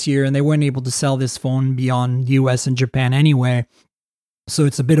issues this year and they weren't able to sell this phone beyond the US and Japan anyway. So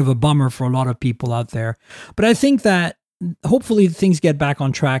it's a bit of a bummer for a lot of people out there. But I think that hopefully things get back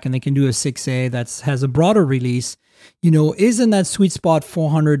on track and they can do a 6A that has a broader release, is in that sweet spot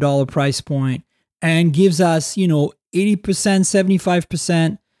 $400 price point and gives us, 80%,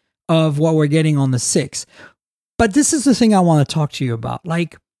 75% of what we're getting on the 6. But this is the thing I want to talk to you about.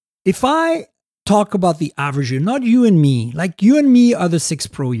 Like, if I talk about the average user, not you and me, like you and me are the 6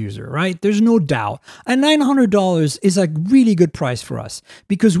 Pro user, right? There's no doubt. And $900 is a really good price for us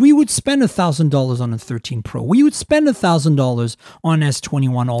because we would spend $1,000 on a 13 Pro. We would spend $1,000 on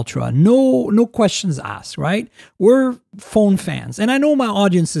S21 Ultra. No questions asked, right? We're phone fans. And I know my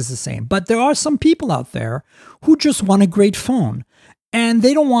audience is the same, but there are some people out there who just want a great phone. And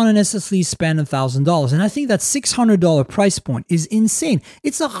they don't want to necessarily spend $1,000. And I think that $600 price point is insane.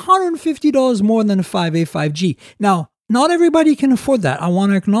 It's $150 more than a 5A 5G. Now, not everybody can afford that. I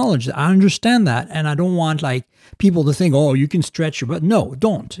want to acknowledge that. I understand that. And I don't want people to think, oh, you can stretch your butt. No,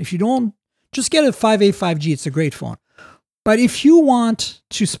 don't. If you don't, just get a 5A 5G. It's a great phone. But if you want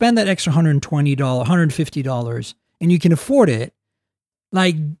to spend that extra $120, $150 and you can afford it,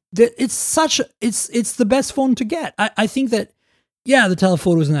 it's the best phone to get. I think that, yeah, the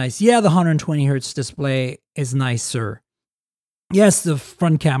telephoto is nice. Yeah, the 120 hertz display is nicer. Yes, the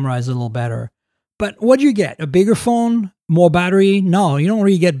front camera is a little better. But what do you get? A bigger phone? More battery? No, you don't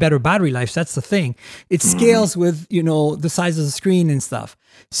really get better battery life. That's the thing. It scales with, the size of the screen and stuff.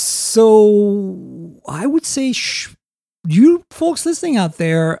 So I would say, you folks listening out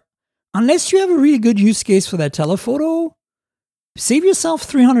there, unless you have a really good use case for that telephoto, save yourself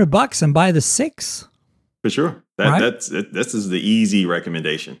 $300 and buy the 6. For sure. This is the easy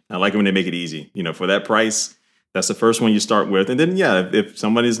recommendation. I like it when they make it easy. For that price, that's the first one you start with. And then, if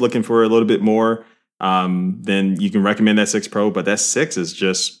somebody's looking for a little bit more, then you can recommend that 6 Pro. But that 6 is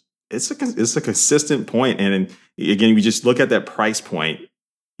just, it's a consistent point. And again, we just look at that price point.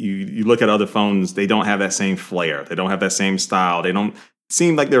 You look at other phones, they don't have that same flair. They don't have that same style. They don't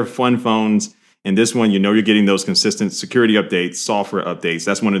seem like they're fun phones. And this one, you're getting those consistent security updates, software updates.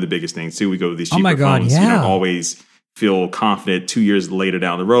 That's one of the biggest things, too. We go to these cheaper phones. Yeah. You don't always feel confident 2 years later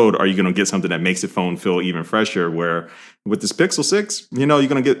down the road. Are you going to get something that makes the phone feel even fresher? Where with this Pixel 6, you're going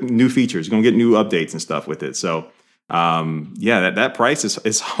to get new features. You're going to get new updates and stuff with it. So, that price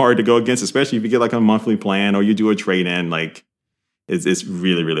is hard to go against, especially if you get a monthly plan or you do a trade-in. It's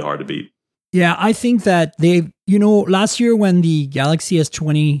really, really hard to beat. Yeah, I think that last year when the Galaxy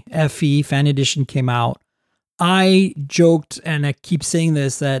S20 FE Fan Edition came out, I joked, and I keep saying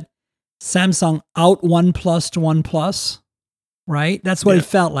this, that Samsung out OnePlus to OnePlus, right? That's what it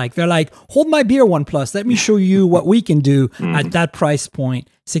felt like. They're like, hold my beer, OnePlus. Let me show you what we can do at that price point,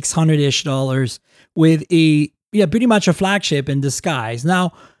 $600-ish, with pretty much a flagship in disguise.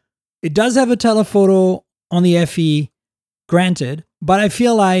 Now, it does have a telephoto on the FE, granted, but I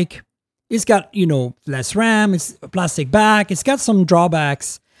feel like it's got, less RAM, it's a plastic back, it's got some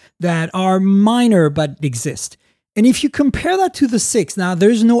drawbacks that are minor but exist. And if you compare that to the 6, now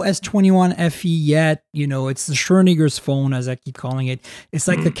there's no S21 FE yet. It's the Schrödinger's phone, as I keep calling it. It's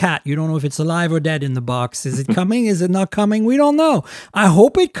like the cat. You don't know if it's alive or dead in the box. Is it coming? Is it not coming? We don't know. I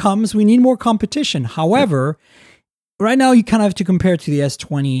hope it comes. We need more competition. However, right now you kind of have to compare it to the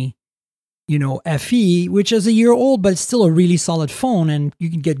S20, FE, which is a year old, but it's still a really solid phone, and you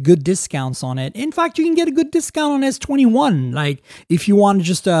can get good discounts on it. In fact, you can get a good discount on S21, like if you want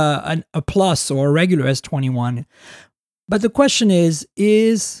just a Plus or a regular S21. But the question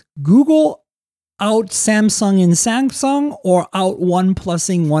is Google out Samsung in Samsung or out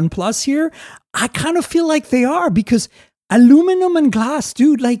OnePlusing OnePlus here? I kind of feel like they are, because aluminum and glass,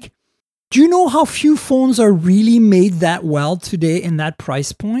 dude, like, do you know how few phones are really made that well today in that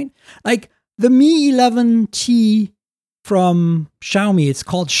price point? Like, the Mi 11T from Xiaomi, it's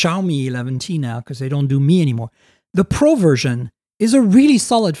called Xiaomi 11T now because they don't do Mi anymore. The Pro version is a really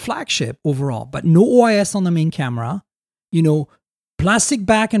solid flagship overall, but no OIS on the main camera, plastic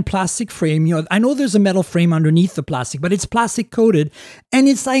back and plastic frame. I know there's a metal frame underneath the plastic, but it's plastic coated, and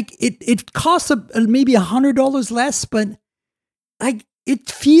it's like it costs maybe $100 less, but like it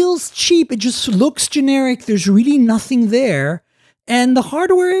feels cheap. It just looks generic. There's really nothing there. And the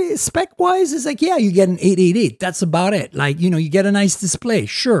hardware spec-wise is like, yeah, you get an 888. That's about it. Like, you get a nice display,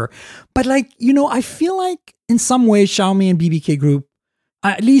 sure. But like, I feel like in some ways Xiaomi and BBK Group,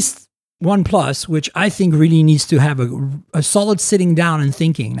 at least OnePlus, which I think really needs to have a solid sitting down and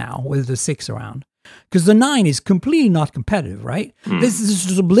thinking now with the 6 around. Because the 9 is completely not competitive, right? This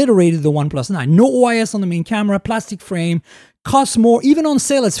just obliterated the OnePlus 9. No OIS on the main camera, plastic frame, costs more. Even on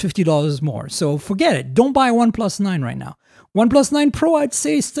sale, it's $50 more. So forget it. Don't buy a OnePlus 9 right now. OnePlus 9 Pro, I'd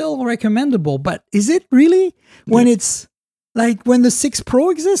say, is still recommendable. But is it really when it's like when the 6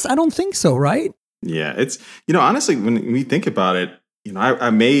 Pro exists? I don't think so, right? Yeah, it's, honestly, when we think about it, I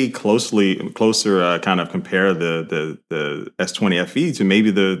may closer kind of compare the S20 FE to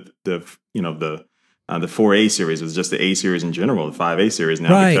maybe the 4A series, is just the A series in general, the 5A series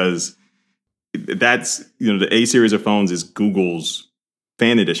now, right? Because that's, the A series of phones is Google's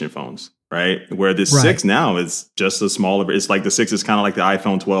fan edition phones, right? Where this 6 now is just a smaller, it's like the 6 is kind of like the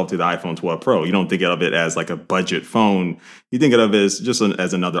iPhone 12 to the iPhone 12 Pro. You don't think of it as like a budget phone. You think of it as just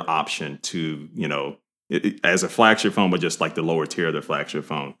as another option to, as a flagship phone, but just like the lower tier of the flagship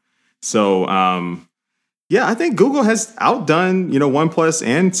phone. So, yeah, I think Google has outdone, OnePlus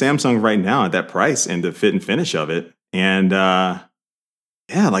and Samsung right now at that price and the fit and finish of it. And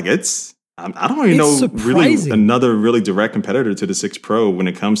like I don't even know really another really direct competitor to the 6 Pro when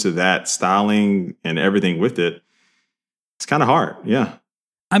it comes to that styling and everything with it. It's kind of hard. Yeah.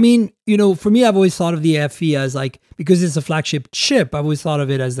 I mean, for me, I've always thought of the FE as like, because it's a flagship chip, I've always thought of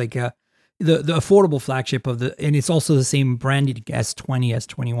it as like the affordable flagship and it's also the same branded S20,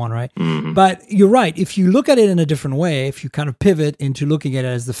 S21, right? Mm-hmm. But you're right. If you look at it in a different way, if you kind of pivot into looking at it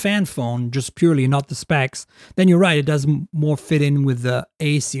as the fan phone, just purely not the specs, then you're right. It does more fit in with the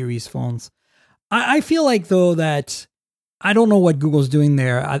A series phones. I feel like, though, that I don't know what Google's doing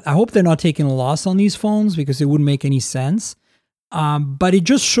there. I hope they're not taking a loss on these phones because it wouldn't make any sense. But it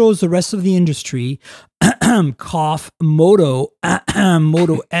just shows the rest of the industry, Moto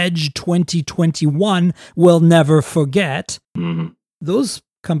Edge 2021 will never forget. Mm-hmm. Those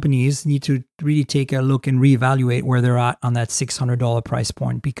companies need to really take a look and reevaluate where they're at on that $600 price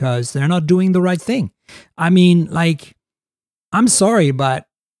point, because they're not doing the right thing. I mean, like, I'm sorry, but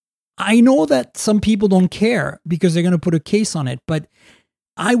I know that some people don't care because they're going to put a case on it, but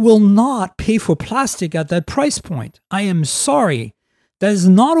I will not pay for plastic at that price point. I am sorry. That is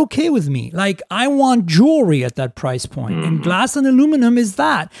not okay with me. Like, I want jewelry at that price point. Mm-hmm. And glass and aluminum is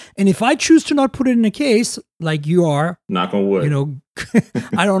that. And if I choose to not put it in a case, like you are, knock on wood,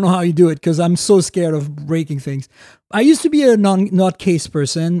 I don't know how you do it because I'm so scared of breaking things. I used to be a not case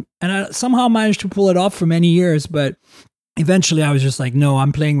person, and I somehow managed to pull it off for many years, but eventually I was just like, no,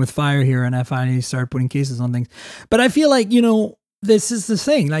 I'm playing with fire here, and I finally started putting cases on things. But I feel like, this is the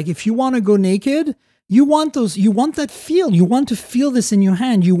thing. Like, if you want to go naked, you want that feel. You want to feel this in your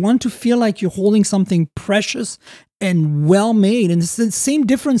hand. You want to feel like you're holding something precious and well made. And it's the same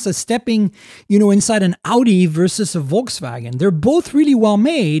difference as stepping, inside an Audi versus a Volkswagen. They're both really well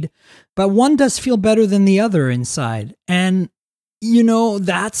made, but one does feel better than the other inside. And,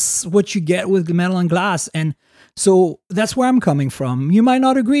 that's what you get with metal and glass. And so that's where I'm coming from. You might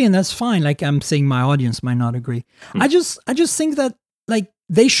not agree, and that's fine. Like I'm saying, my audience might not agree. I just think that, like,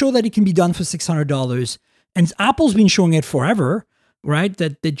 they show that it can be done for $600, and Apple's been showing it forever, right?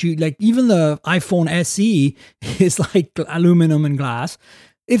 That you, like, even the iPhone SE is like aluminum and glass.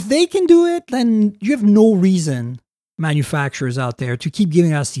 If they can do it, then you have no reason, manufacturers out there to keep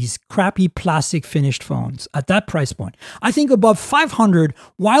giving us these crappy plastic finished phones at that price point. I think above 500,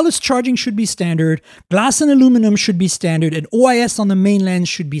 wireless charging should be standard, glass and aluminum should be standard, and OIS on the main lens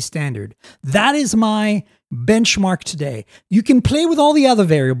should be standard. That is my benchmark today. You can play with all the other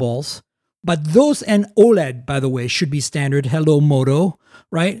variables, but those, and OLED, by the way, should be standard. Hello, Moto,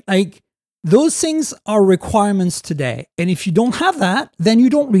 right? Like, those things are requirements today. And if you don't have that, then you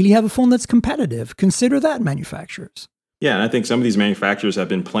don't really have a phone that's competitive. Consider that, manufacturers. Yeah, and I think some of these manufacturers have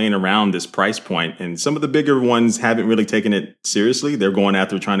been playing around this price point, and some of the bigger ones haven't really taken it seriously. They're going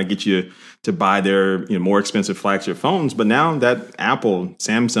after trying to get you to buy their more expensive flagship phones. But now that Apple,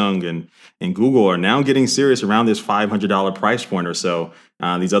 Samsung, and Google are now getting serious around this $500 price point or so,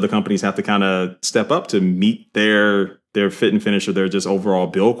 these other companies have to kind of step up to meet their fit and finish or their just overall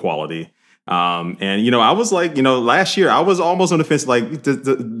build quality. And, I was like, last year I was almost on the fence, like,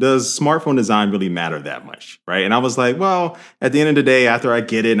 does smartphone design really matter that much? Right. And I was like, well, at the end of the day, after I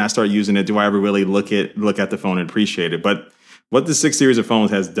get it and I start using it, do I ever really look at the phone and appreciate it? But what the 6 series of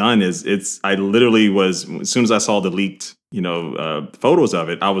phones has done is I literally was, as soon as I saw the leaked, photos of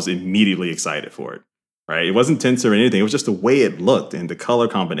it, I was immediately excited for it. Right. It wasn't tense or anything. It was just the way it looked and the color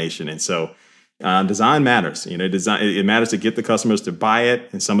combination. And so design matters. It matters to get the customers to buy it,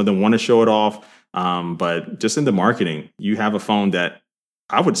 and some of them want to show it off. But just in the marketing, you have a phone that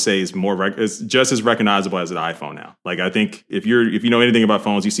I would say is is just as recognizable as an iPhone now. Like, I think if you know anything about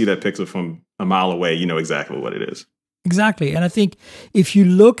phones, you see that Pixel from a mile away, you know exactly what it is. Exactly. And I think if you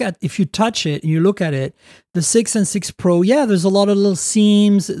touch it and you look at it, the 6 and 6 Pro, yeah, there's a lot of little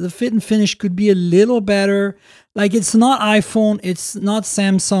seams. The fit and finish could be a little better. Like, it's not iPhone, it's not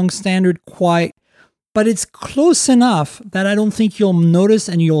Samsung standard quite, but it's close enough that I don't think you'll notice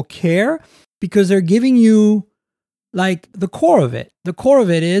and you'll care, because they're giving you like the core of it. The core of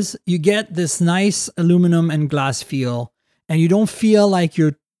it is you get this nice aluminum and glass feel, and you don't feel like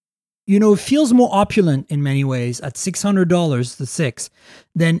it feels more opulent in many ways at $600, the 6,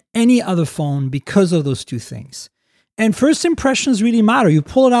 than any other phone because of those two things. And first impressions really matter. You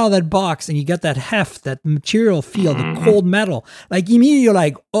pull it out of that box and you get that heft, that material feel, the cold metal. Like, immediately you're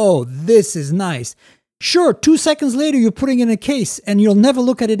like, oh, this is nice. Sure, 2 seconds later, you're putting it in a case and you'll never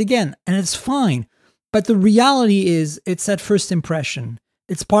look at it again. And it's fine. But the reality is, it's that first impression.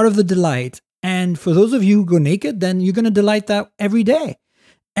 It's part of the delight. And for those of you who go naked, then you're going to delight that every day.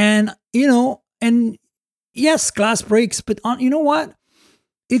 And, and yes, glass breaks, but you know what?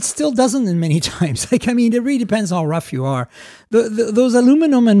 It still doesn't in many times. Like, I mean, it really depends how rough you are. Those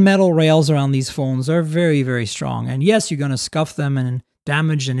aluminum and metal rails around these phones are very, very strong. And yes, you're going to scuff them and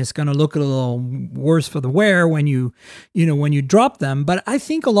damage, and it's going to look a little worse for the wear when you drop them. But I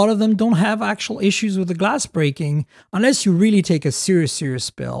think a lot of them don't have actual issues with the glass breaking unless you really take a serious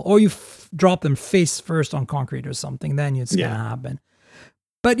spill, or you drop them face first on concrete or something. Then it's going to happen.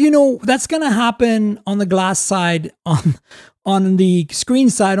 But, that's going to happen on the glass side, on the screen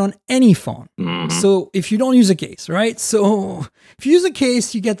side, on any phone. Mm-hmm. So if you don't use a case, right? So if you use a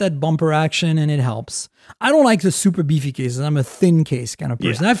case, you get that bumper action and it helps. I don't like the super beefy cases. I'm a thin case kind of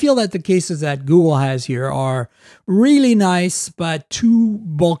person. Yeah. I feel that the cases that Google has here are really nice, but too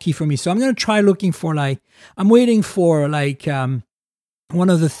bulky for me. So I'm going to try looking for I'm waiting for one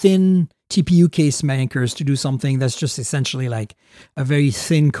of the thin TPU case makers to do something that's just essentially like a very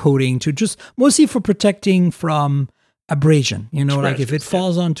thin coating, to just mostly for protecting from abrasion, like if it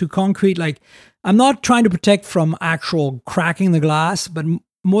falls onto concrete, like I'm not trying to protect from actual cracking the glass, but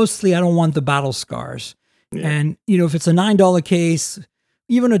mostly I don't want the battle scars. Yeah. And, if it's a $9 case,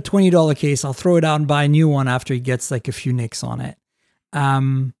 even a $20 case, I'll throw it out and buy a new one after it gets like a few nicks on it.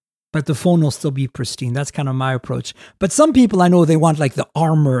 But the phone will still be pristine. That's kind of my approach. But some people I know, they want like the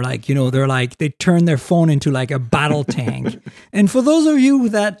armor, they turn their phone into like a battle tank. And for those of you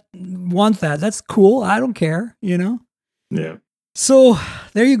that want that, that's cool. I don't care, Yeah. So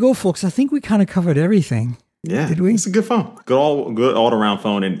there you go, folks. I think we kind of covered everything. Yeah. Did we? It's a good phone. Good all around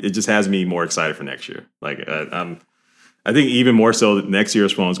phone. And it just has me more excited for next year. Like, I think even more so, next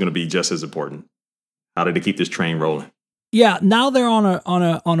year's phone is going to be just as important. How did they keep this train rolling? Yeah, now they're on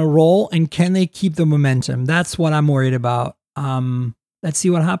a roll, and can they keep the momentum? That's what I'm worried about. Let's see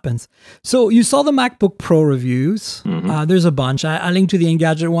what happens. So you saw the MacBook Pro reviews. Mm-hmm. There's a bunch. I linked to the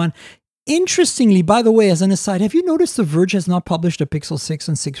Engadget one. Interestingly, by the way, as an aside, have you noticed The Verge has not published a Pixel 6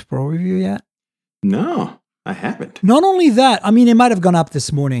 and 6 Pro review yet? No, I haven't. Not only that, I mean, it might have gone up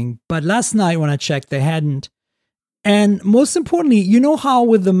this morning, but last night when I checked, they hadn't. And most importantly, you know how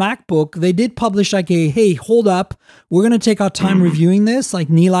with the MacBook, they did publish like hey, hold up, we're going to take our time reviewing this. Like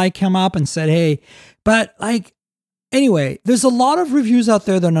Nilay came up and said, hey, but like Anyway, there's a lot of reviews out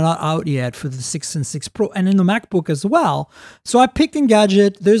there that are not out yet for the 6 and 6 Pro and in the MacBook as well. So I picked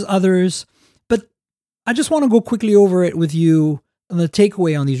Engadget. There's others, but I just want to go quickly over it with you on the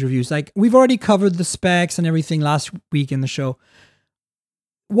takeaway on these reviews. Like, we've already covered the specs and everything last week in the show.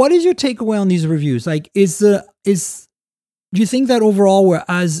 What is your takeaway on these reviews? Like, do you think that overall we're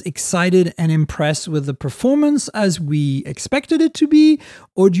as excited and impressed with the performance as we expected it to be?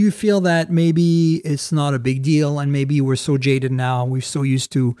 Or do you feel that maybe it's not a big deal and maybe we're so jaded now, we're so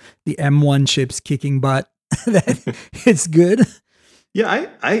used to the M1 chips kicking butt that it's good? Yeah,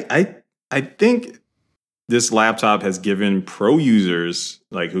 I think this laptop has given pro users,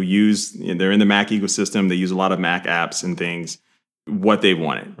 like who use, they're in the Mac ecosystem, they use a lot of Mac apps and things, what they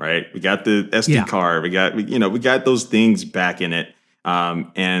wanted, right? We got the SD card, we got those things back in it.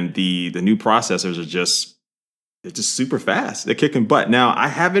 And the new processors are they're just super fast. They're kicking butt. Now, I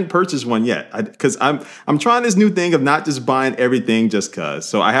haven't purchased one yet because I'm trying this new thing of not just buying everything just cause.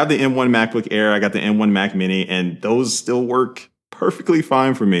 So I have the M1 MacBook Air, I got the M1 Mac Mini, and those still work perfectly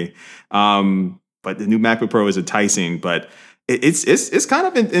fine for me. But the new MacBook Pro is enticing, but it's kind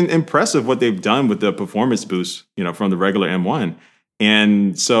of impressive what they've done with the performance boost, from the regular M1.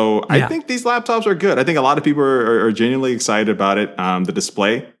 And so I think these laptops are good. I think a lot of people are genuinely excited about it. The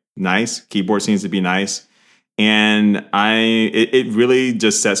display, nice. Keyboard seems to be nice. And it really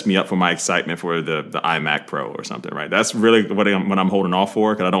just sets me up for my excitement for the iMac Pro or something, right? That's really what I'm holding off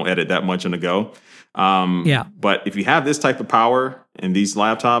for, because I don't edit that much on the go. But if you have this type of power in these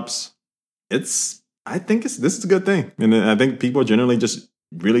laptops, I think this is a good thing. And I think people are generally just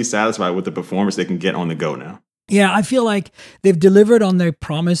really satisfied with the performance they can get on the go now. Yeah, I feel like they've delivered on their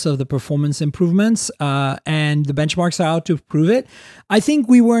promise of the performance improvements, and the benchmarks are out to prove it. I think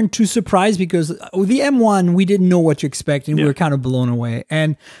we weren't too surprised because with the M1, we didn't know what to expect, and we were kind of blown away.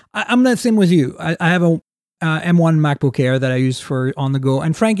 And I'm the same with you. I have a M1 MacBook Air that I use for on the go,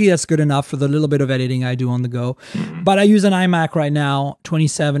 and frankly, that's good enough for the little bit of editing I do on the go. Mm-hmm. But I use an iMac right now,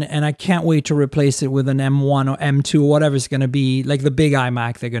 27, and I can't wait to replace it with an M1 or M2 or whatever it's going to be, like the big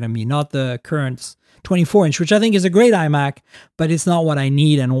iMac they're going to be, not the current 24-inch, which I think is a great iMac, but it's not what I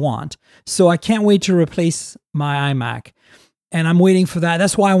need and want. So I can't wait to replace my iMac. And I'm waiting for that.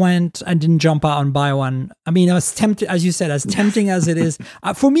 That's why I didn't jump out and buy one. I mean, I was tempted, as you said, as tempting as it is.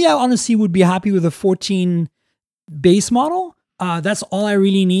 For me, I honestly would be happy with a 14 base model. That's all I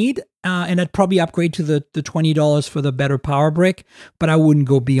really need. And I'd probably upgrade to the $20 for the better power brick, but I wouldn't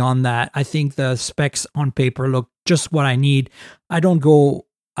go beyond that. I think the specs on paper look just what I need. I don't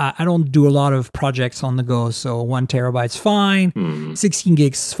do a lot of projects on the go, so 1 terabyte's fine, 16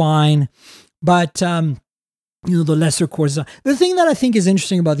 gigs is fine, but the lesser cores. The thing that I think is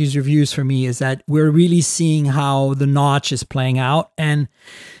interesting about these reviews for me is that we're really seeing how the notch is playing out, and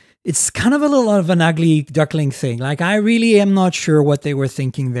it's kind of a little of an ugly duckling thing. Like, I really am not sure what they were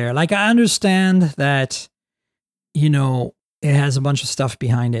thinking there. Like, I understand that, it has a bunch of stuff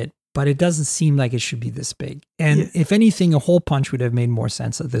behind it, but it doesn't seem like it should be this big. And if anything, a hole punch would have made more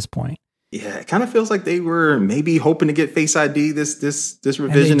sense at this point. Yeah, it kind of feels like they were maybe hoping to get Face ID this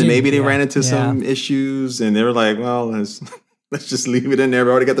revision, and maybe they ran into some issues, and they were like, well, let's just leave it in there.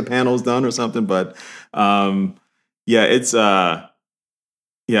 We already got the panels done or something. But I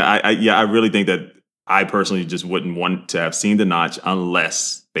really think that I personally just wouldn't want to have seen the notch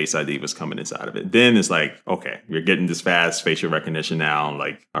unless Face ID was coming inside of it. Then it's like, okay, you're getting this fast facial recognition now. I'm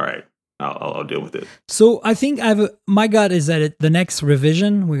like, all right, I'll deal with it. So I think my gut is that the next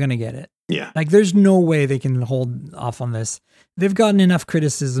revision, we're going to get it. Yeah. Like, there's no way they can hold off on this. They've gotten enough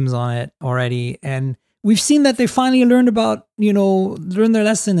criticisms on it already. And we've seen that they finally learned their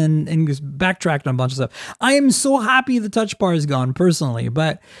lesson and just backtracked on a bunch of stuff. I am so happy the touch bar is gone personally,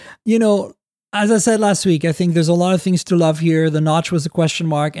 but as I said last week, I think there's a lot of things to love here. The notch was a question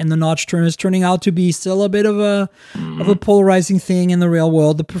mark, and the notch turn is turning out to be still a bit of a polarizing thing in the real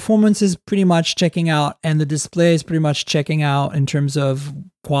world. The performance is pretty much checking out, and the display is pretty much checking out in terms of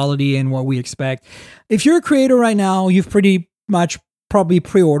quality and what we expect. If you're a creator right now, you've pretty much probably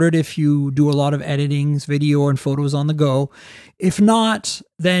pre-ordered if you do a lot of editings, video and photos on the go. If not,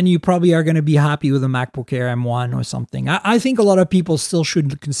 then you probably are going to be happy with a MacBook Air M1 or something. I think a lot of people still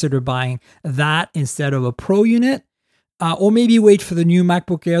should consider buying that instead of a Pro unit, or maybe wait for the new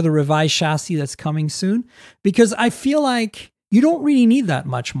MacBook Air, the revised chassis that's coming soon, because I feel like you don't really need that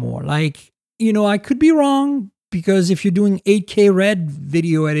much more. Like, I could be wrong, because if you're doing 8K red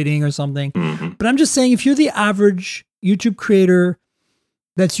video editing or something, but I'm just saying, if you're the average YouTube creator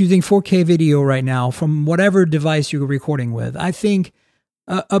that's using 4K video right now from whatever device you're recording with, I think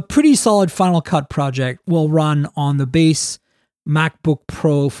a pretty solid Final Cut project will run on the base MacBook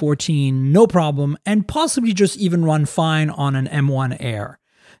Pro 14, no problem, and possibly just even run fine on an M1 Air.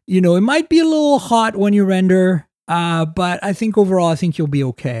 It might be a little hot when you render, but I think overall, I think you'll be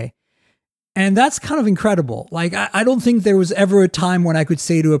okay. And that's kind of incredible. Like, I don't think there was ever a time when I could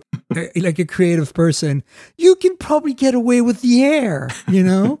say to a creative person, you can probably get away with the Air,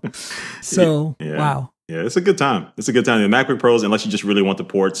 So, yeah. Wow. Yeah, it's a good time. It's a good time. The MacBook Pros, unless you just really want the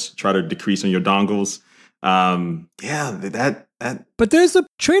ports, try to decrease on your dongles. But there's a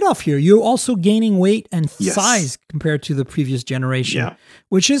trade-off here. You're also gaining weight and Yes. size compared to the previous generation, Yeah.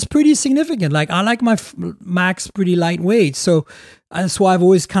 which is pretty significant. Like, I like my Macs pretty lightweight, so that's why I've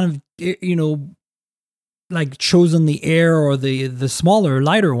always kind of, like chosen the Air or the smaller,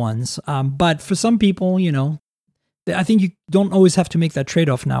 lighter ones. But for some people, I think you don't always have to make that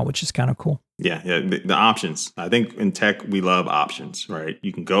trade-off now, which is kind of cool. Yeah. The options. I think in tech, we love options, right?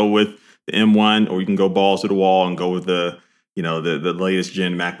 You can go with the M1 or you can go balls to the wall and go with the latest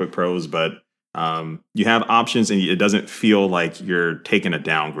gen MacBook Pros. But you have options and it doesn't feel like you're taking a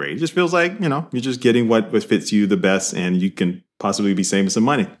downgrade. It just feels like, you're just getting what fits you the best, and you can possibly be saving some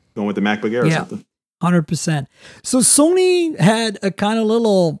money going with the MacBook Air or something. 100%. So Sony had a kind of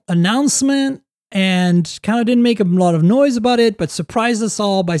little announcement and kind of didn't make a lot of noise about it, but surprised us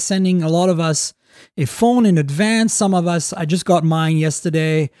all by sending a lot of us a phone in advance. Some of us, I just got mine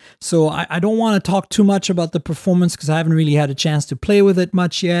yesterday, so I don't want to talk too much about the performance because I haven't really had a chance to play with it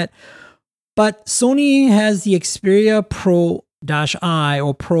much yet. But Sony has the Xperia Pro-I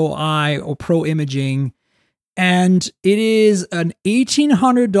or Pro-I or Pro Imaging, and it is an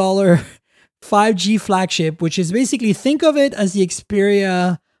 $1,800 5G flagship, which is basically, think of it as the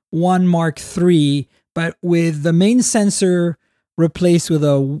Xperia 1 Mark III, but with the main sensor replaced with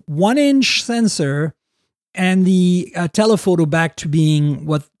a 1-inch sensor and the telephoto back to being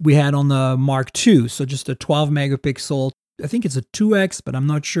what we had on the Mark II. So just a 12 megapixel, I think it's a 2X, but I'm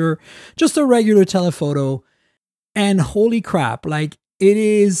not sure. Just a regular telephoto. And holy crap, like, it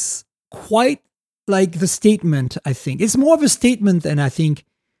is quite like the statement, I think. It's more of a statement than I think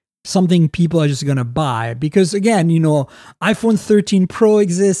something people are just going to buy, because again, iPhone 13 Pro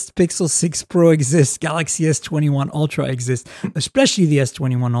exists, Pixel 6 Pro exists, Galaxy S21 Ultra exists, especially the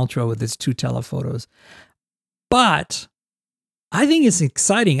S21 Ultra with its 2 telephotos. But I think it's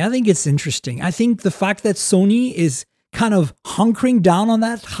exciting. I think it's interesting. I think the fact that Sony is kind of hunkering down on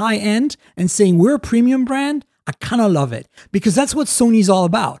that high end and saying we're a premium brand, I kind of love it, because that's what Sony's all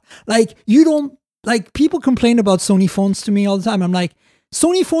about. Like, people complain about Sony phones to me all the time. I'm like,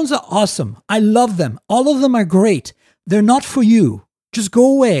 Sony phones are awesome. I love them. All of them are great. They're not for you. Just go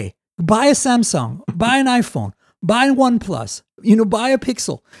away. Buy a Samsung. Buy an iPhone. Buy a OnePlus. Buy a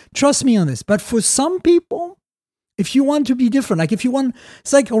Pixel. Trust me on this. But for some people, if you want to be different, like it's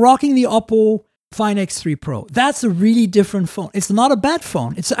like rocking the Oppo Find X3 Pro. That's a really different phone. It's not a bad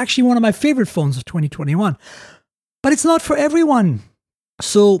phone. It's actually one of my favorite phones of 2021. But it's not for everyone.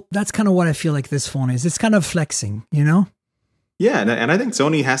 So that's kind of what I feel like this phone is. It's kind of flexing, Yeah, and I think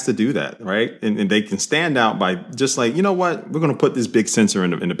Sony has to do that, right? And they can stand out by just like, we're going to put this big sensor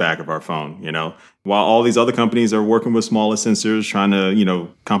in the back of our phone, while all these other companies are working with smaller sensors, trying to,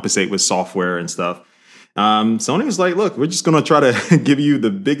 compensate with software and stuff. Sony was like, look, we're just going to try to give you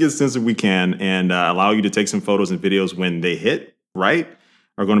the biggest sensor we can and allow you to take some photos and videos when they hit right,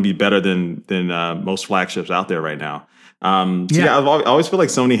 are going to be better than most flagships out there right now. I always feel like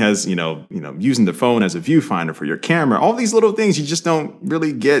Sony has, using the phone as a viewfinder for your camera, all these little things you just don't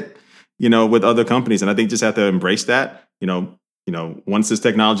really get, with other companies. And I think just have to embrace that, once this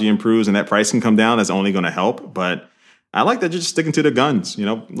technology improves and that price can come down, that's only going to help. But I like that you're just sticking to the guns.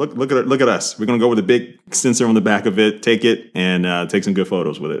 Look at us. We're going to go with a big sensor on the back of it, take it and take some good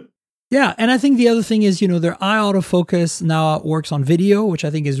photos with it. Yeah, and I think the other thing is, their eye autofocus now works on video, which I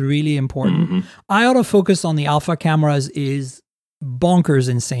think is really important. Mm-hmm. Eye autofocus on the alpha cameras is bonkers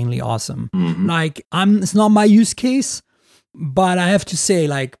insanely awesome. Mm-hmm. Like, it's not my use case, but I have to say,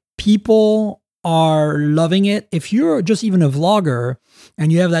 like, people are loving it. If you're just even a vlogger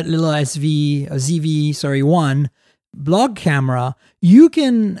and you have that little ZV-1 vlog camera, it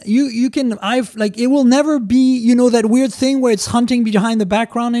will never be, that weird thing where it's hunting behind the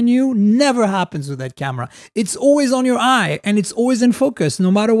background in you. Never happens with that camera. It's always on your eye and it's always in focus,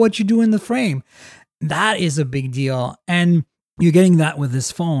 no matter what you do in the frame. That is a big deal. And you're getting that with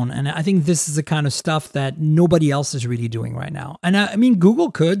this phone. And I think this is the kind of stuff that nobody else is really doing right now. And I mean, Google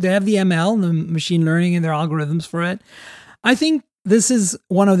could. They have the ML, the machine learning and their algorithms for it. I think this is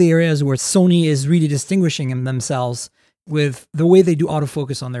one of the areas where Sony is really distinguishing themselves with the way they do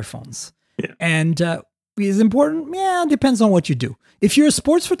autofocus on their phones. Yeah. And is important? Yeah, it depends on what you do. If you're a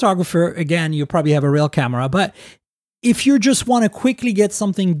sports photographer, again, you'll probably have a real camera. But if you just want to quickly get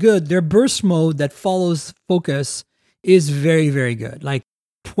something good, their burst mode that follows focus is very, very good. Like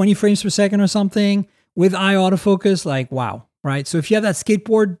 20 frames per second or something with eye autofocus, like wow, right? So if you have that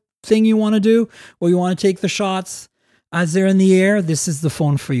skateboard thing you want to do, or you want to take the shots as they're in the air, this is the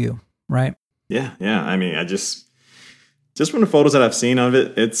phone for you, right? Yeah. I mean, I just from the photos that I've seen of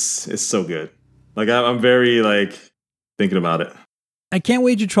it, it's so good. Like I'm very like thinking about it. I can't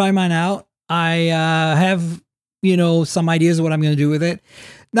wait to try mine out. I have, some ideas of what I'm going to do with it.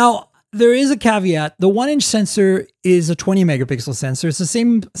 Now, there is a caveat. The 1-inch sensor is a 20 megapixel sensor. It's the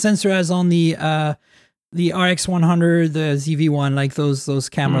same sensor as on the RX100, the ZV-1, like those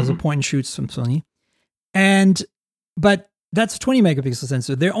cameras, the point and shoots from Sony. But that's a 20 megapixel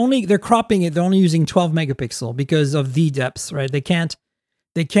sensor. They're cropping it. They're only using 12 megapixel because of the depths, right? They'd have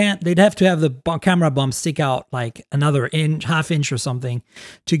to have the camera bump stick out like another inch, half inch or something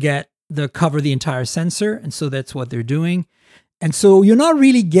to cover the entire sensor. And so that's what they're doing. And so you're not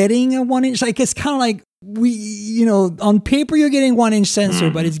really getting a 1-inch, like it's kind of like on paper you're getting 1-inch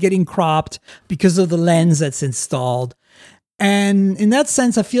sensor, but it's getting cropped because of the lens that's installed. And in that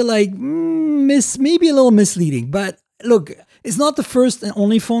sense, I feel like maybe a little misleading, but look, it's not the first and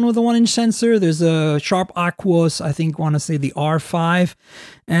only phone with a 1-inch sensor. There's a Sharp Aquos, I think, want to say the R5,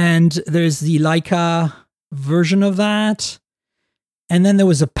 and there's the Leica version of that. And then there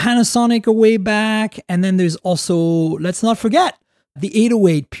was a Panasonic a way back, and then there's also, let's not forget, the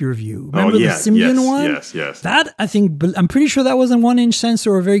 808 PureView. Remember the Symbian one? Yes. That, I'm pretty sure that was a 1-inch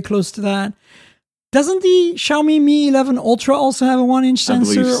sensor or very close to that. Doesn't the Xiaomi Mi 11 Ultra also have a 1-inch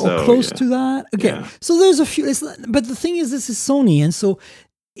sensor or close to that? Okay, so there's a few. But the thing is, this is Sony, and so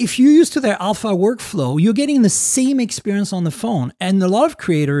if you're used to their alpha workflow, you're getting the same experience on the phone. And a lot of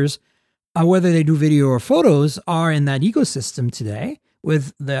creators, whether they do video or photos, are in that ecosystem today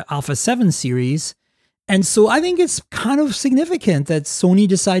with the Alpha 7 series. And so I think it's kind of significant that Sony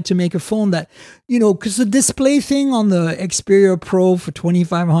decided to make a phone that, because the display thing on the Xperia Pro for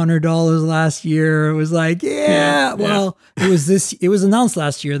 $2,500 last year, it was like, it was announced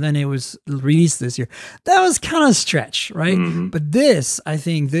last year, then it was released this year. That was kind of stretch, right? Mm-hmm. But I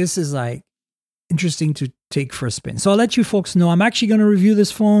think this is like interesting to take for a spin. So I'll let you folks know. I'm actually going to review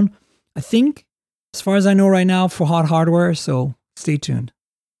this phone, I think, as far as I know right now, for Hot Hardware. So stay tuned.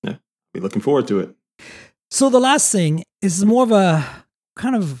 Yeah, be looking forward to it. So the last thing is more of a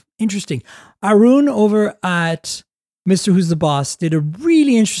kind of interesting. Arun over at Mr. Who's the Boss did a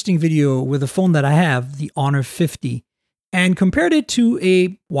really interesting video with a phone that I have, the Honor 50, and compared it to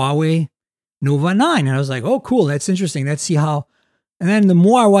a Huawei Nova 9. And I was like, oh, cool, that's interesting. Let's see how. And then the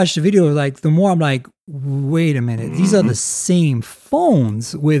more I watched the video, the more I'm like, wait a minute. These are the same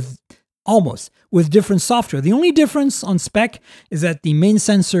phones with different software. The only difference on spec is that the main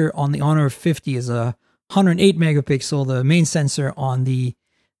sensor on the Honor 50 is a 108 megapixel. The main sensor on the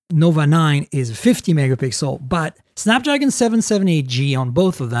Nova 9 is 50 megapixel, but Snapdragon 778G on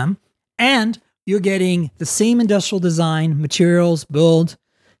both of them. And you're getting the same industrial design, materials, build,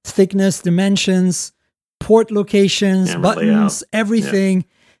 thickness, dimensions, port locations, buttons, everything. Yeah.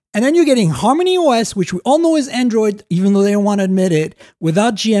 And then you're getting Harmony OS, which we all know is Android, even though they don't want to admit it,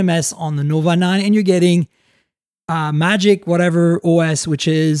 without GMS on the Nova 9. And you're getting Magic whatever OS, which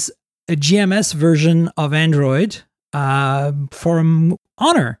is a GMS version of Android from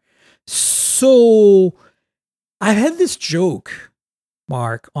Honor. So I had this joke,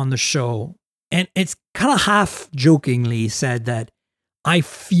 Mark, on the show, and it's kind of half jokingly said that I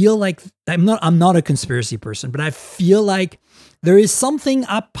feel like I'm not a conspiracy person, but I feel like there is something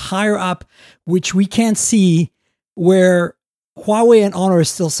higher up which we can't see where Huawei and Honor are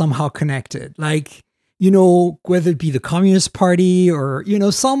still somehow connected. Like, whether it be the Communist Party or,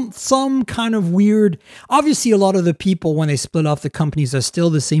 some kind of weird, obviously a lot of the people when they split off the companies are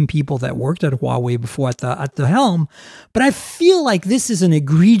still the same people that worked at Huawei before at the helm. But I feel like this is an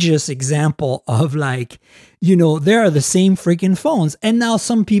egregious example of there are the same freaking phones. And now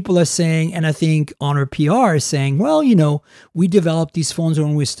some people are saying, and I think Honor PR is saying, well, we developed these phones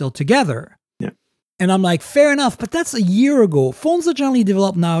when we're still together. And I'm like, fair enough, but that's a year ago. Phones are generally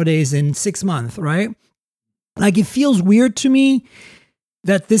developed nowadays in 6 months, right? Like, it feels weird to me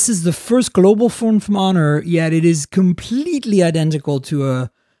that this is the first global phone from Honor, yet it is completely identical to a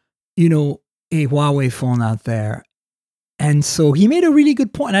Huawei phone out there. And so he made a really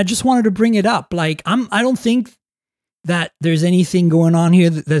good point. I just wanted to bring it up. Like, I don't think that there's anything going on here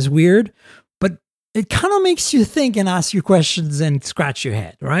that's weird, but it kind of makes you think and ask you questions and scratch your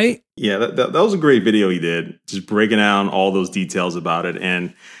head, right? Yeah, that was a great video he did, just breaking down all those details about it.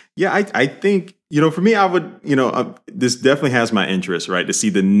 And yeah, I think, for me, I would, this definitely has my interest, right? To see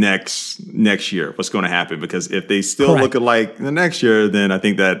the next year, what's going to happen. Because if they still Correct. look alike the next year, then I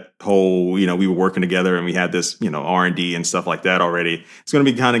think that whole, we were working together and we had this, R&D and stuff like that already. It's going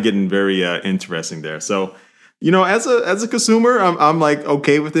to be kind of getting very interesting there. So, as a consumer, I'm like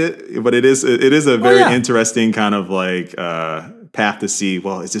okay with it, but it is a very interesting kind of like path to see.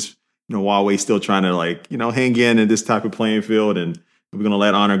 Well, is this Huawei still trying to like hang in this type of playing field, and we're gonna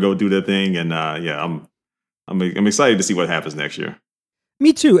let Honor go do their thing, and I'm excited to see what happens next year.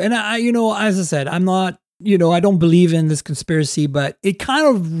 Me too, and I as I said, I'm not. I don't believe in this conspiracy, but it kind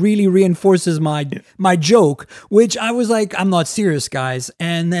of really reinforces my joke, which I was like, I'm not serious, guys.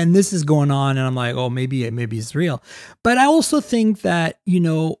 And then this is going on, and I'm like, oh, maybe it's real. But I also think that,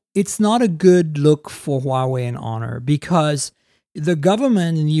 it's not a good look for Huawei and Honor, because the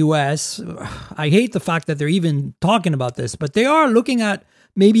government in the US, I hate the fact that they're even talking about this, but they are looking at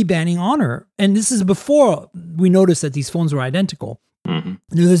maybe banning Honor. And this is before we noticed that these phones were identical. Mm-hmm.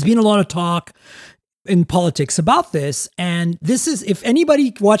 There's been a lot of talk in politics about this, and this is, if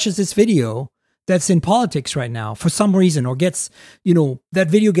anybody watches this video that's in politics right now for some reason, or gets, that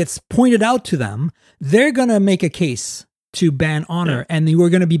video gets pointed out to them, they're gonna make a case to ban Honor, and they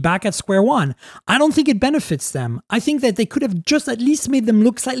were gonna be back at square one. I don't think it benefits them. I think that they could have just at least made them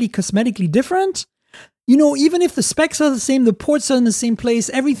look slightly cosmetically different. Even if the specs are the same, the ports are in the same place,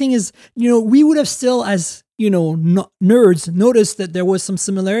 everything is, we would have still, as nerds, noticed that there was some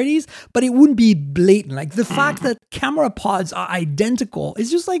similarities, but it wouldn't be blatant. Like the fact that camera pods are identical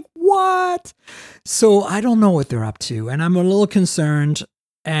is just like, what? So I don't know what they're up to, and I'm a little concerned,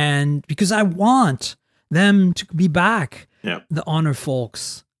 and because I want them to be back, the Honor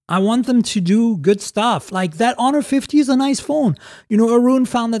folks. I want them to do good stuff. Like that Honor 50 is a nice phone. Arun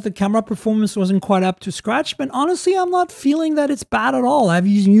found that the camera performance wasn't quite up to scratch, but honestly, I'm not feeling that it's bad at all. I've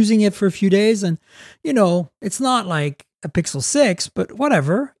been using it for a few days, and, it's not like a Pixel 6, but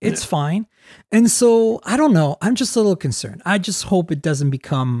whatever, it's fine. And so, I don't know. I'm just a little concerned. I just hope it doesn't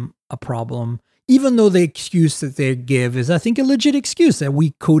become a problem, even though the excuse that they give is, I think, a legit excuse that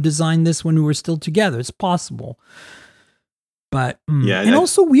we co-designed this when we were still together. It's possible. But and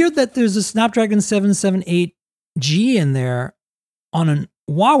also weird that there's a Snapdragon 778G in there on a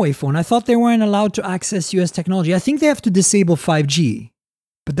Huawei phone. I thought they weren't allowed to access US technology. I think they have to disable 5G,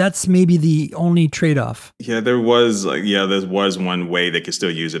 but that's maybe the only trade-off. Yeah, there was one way they could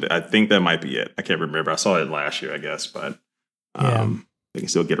still use it. I think that might be it. I can't remember. I saw it last year, I guess, but they can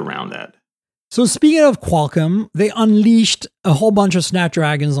still get around that. So speaking of Qualcomm, they unleashed a whole bunch of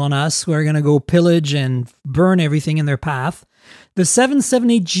Snapdragons on us who are going to go pillage and burn everything in their path. The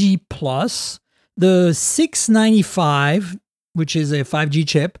 778G Plus, the 695, which is a 5G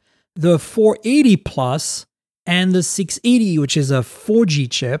chip, the 480 Plus, and the 680, which is a 4G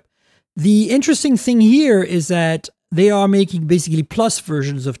chip. The interesting thing here is that they are making basically plus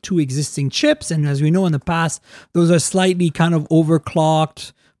versions of two existing chips. And as we know in the past, those are slightly kind of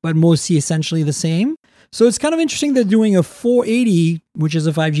overclocked, but mostly essentially the same. So it's kind of interesting they're doing a 480, which is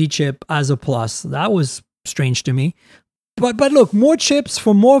a 5G chip, as a plus. That was strange to me. But look, more chips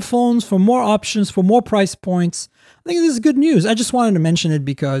for more phones, for more options, for more price points. I think this is good news. I just wanted to mention it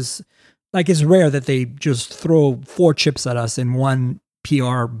because it's rare that they just throw 4 chips at us in one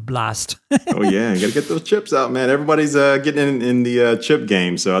PR blast. Oh yeah, you got to get those chips out, man. Everybody's getting in the chip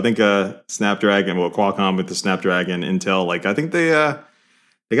game. So I think Qualcomm with the Snapdragon, Intel, I think they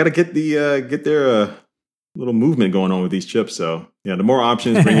got to get their little movement going on with these chips. So yeah, the more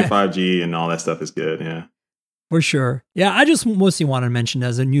options, bring your 5G and all that stuff is good. Yeah. For sure. Yeah, I just mostly want to mention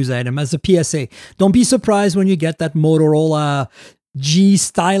as a news item, as a PSA. Don't be surprised when you get that Motorola G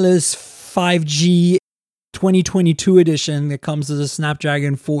Stylus 5G 2022 edition that comes as a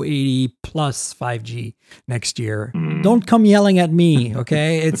Snapdragon 480 plus 5G next year. Don't come yelling at me,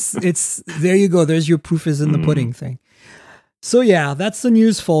 okay? It's there you go. There's your proof is in the pudding thing. So yeah, that's the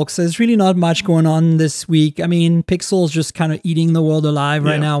news, folks. There's really not much going on this week. I mean, Pixel's just kind of eating the world alive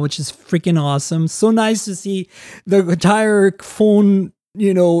right now, which is freaking awesome. So nice to see the entire phone,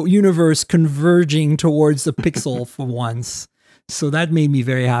 universe converging towards the Pixel for once. So that made me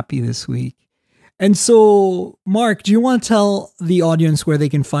very happy this week. And so, Mark, do you want to tell the audience where they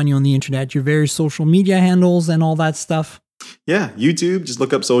can find you on the internet, your various social media handles and all that stuff? Yeah, YouTube, just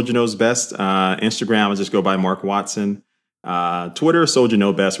look up Soldier Knows Best. Instagram, I'll just go by Mark Watson. Twitter, Soldier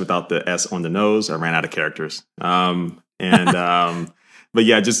Know Best without the S on the nose. I ran out of characters. But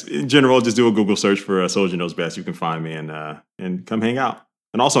yeah, just in general, just do a Google search for Soldier Knows Best. You can find me and come hang out.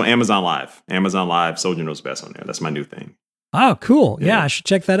 And also Amazon Live. Amazon Live, Soldier Knows Best on there. That's my new thing. Oh, cool. Yeah, I should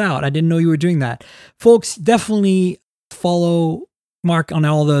check that out. I didn't know you were doing that. Folks, definitely follow Mark on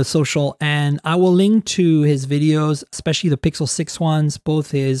all the social, and I will link to his videos, especially the Pixel 6 ones,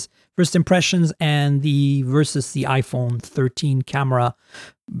 both his first impressions and the versus the iPhone 13 camera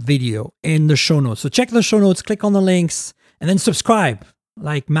video in the show notes. So check the show notes, click on the links, and then subscribe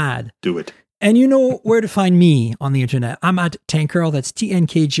like mad. Do it. And you know where to find me on the internet. I'm at Tankgirl. That's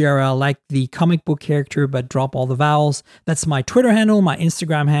TNKGRL, like the comic book character, but drop all the vowels. That's my Twitter handle, my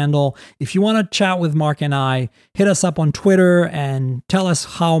Instagram handle. If you want to chat with Mark and I, hit us up on Twitter and tell us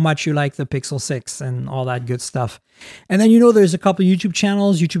how much you like the Pixel 6 and all that good stuff. And then, you know, there's a couple YouTube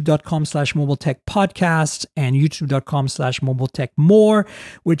channels, youtube.com/mobiletechpodcast and youtube.com/mobiletechmore,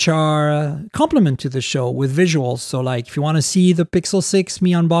 which are a complement to the show with visuals. So like if you want to see the Pixel 6,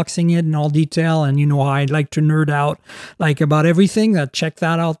 me unboxing it in all detail, and you know how I like to nerd out like about everything, check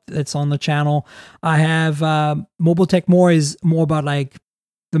that out. It's on the channel. I have Mobile Tech More is more about like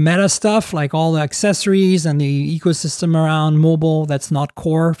the meta stuff, like all the accessories and the ecosystem around mobile. That's not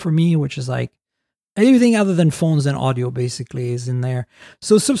core for me, which is like everything other than phones and audio basically is in there.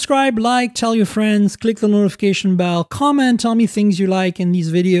 So subscribe, like, tell your friends, click the notification bell, comment, tell me things you like in these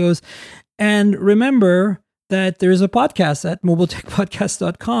videos. And remember that there's a podcast at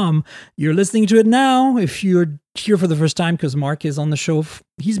mobiletechpodcast.com. You're listening to it now. If you're here for the first time, because Mark is on the show,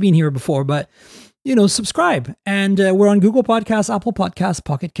 he's been here before, but you know, subscribe. And we're on Google Podcasts, Apple Podcasts,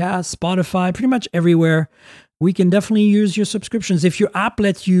 Pocket Casts, Spotify, pretty much everywhere. We can definitely use your subscriptions. If your app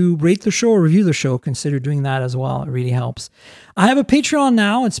lets you rate the show or review the show, consider doing that as well. It really helps. I have a Patreon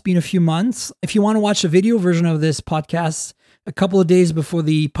now. It's been a few months. If you want to watch a video version of this podcast a couple of days before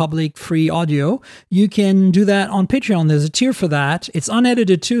the public free audio, you can do that on Patreon. There's a tier for that. It's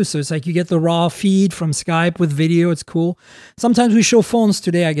unedited too, so it's like you get the raw feed from Skype with video. It's cool. Sometimes we show phones.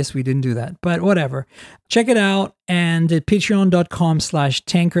 Today, I guess we didn't do that, but whatever. Check it out. And at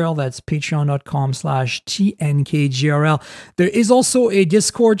patreon.com/Tankgirl, that's patreon.com/TNKGRL. There is also a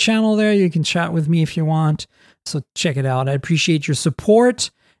Discord channel there. You can chat with me if you want. So check it out. I appreciate your support.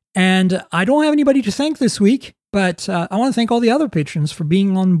 And I don't have anybody to thank this week, but I want to thank all the other patrons for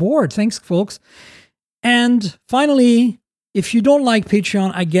being on board. Thanks, folks. And finally, if you don't like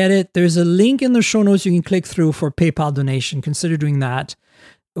Patreon, I get it. There's a link in the show notes you can click through for PayPal donation. Consider doing that.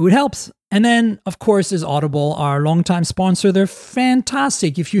 It helps. And then, of course, is Audible, our longtime sponsor. They're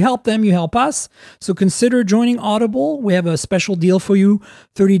fantastic. If you help them, you help us. So consider joining Audible. We have a special deal for you.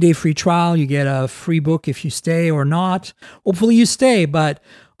 30-day free trial. You get a free book if you stay or not. Hopefully you stay, but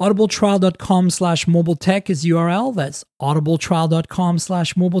audibletrial.com/mobiletech is the URL. That's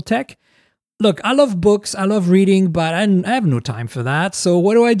audibletrial.com/mobiletech. Look, I love books, I love reading, but I have no time for that. So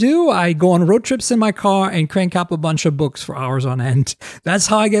what do? I go on road trips in my car and crank up a bunch of books for hours on end. That's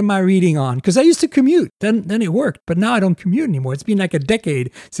how I get my reading on. Because I used to commute, then it worked. But now I don't commute anymore. It's been like a decade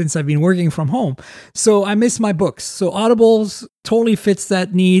since I've been working from home. So I miss my books. So Audibles totally fits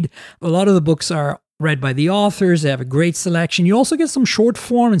that need. A lot of the books are read by the authors. They have a great selection. You also get some short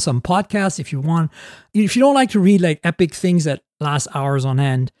form and some podcasts if you want. If you don't like to read like epic things that last hours on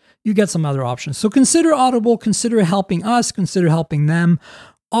end, you get some other options. So consider Audible, consider helping us, consider helping them.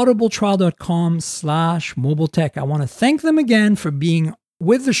 audibletrial.com/mobiletech. I want to thank them again for being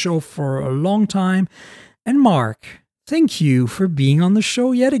with the show for a long time. And Mark, thank you for being on the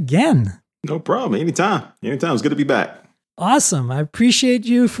show yet again. No problem. Anytime. It's good to be back. Awesome. I appreciate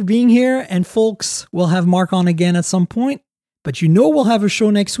you for being here. And folks, we'll have Mark on again at some point. But you know we'll have a show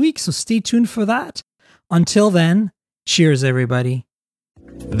next week, so stay tuned for that. Until then, cheers, everybody.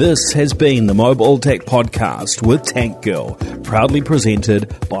 This has been the Mobile Tech Podcast with Tank Girl, proudly presented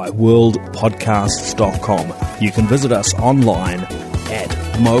by worldpodcasts.com. You can visit us online at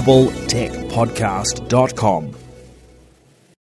mobiletechpodcast.com.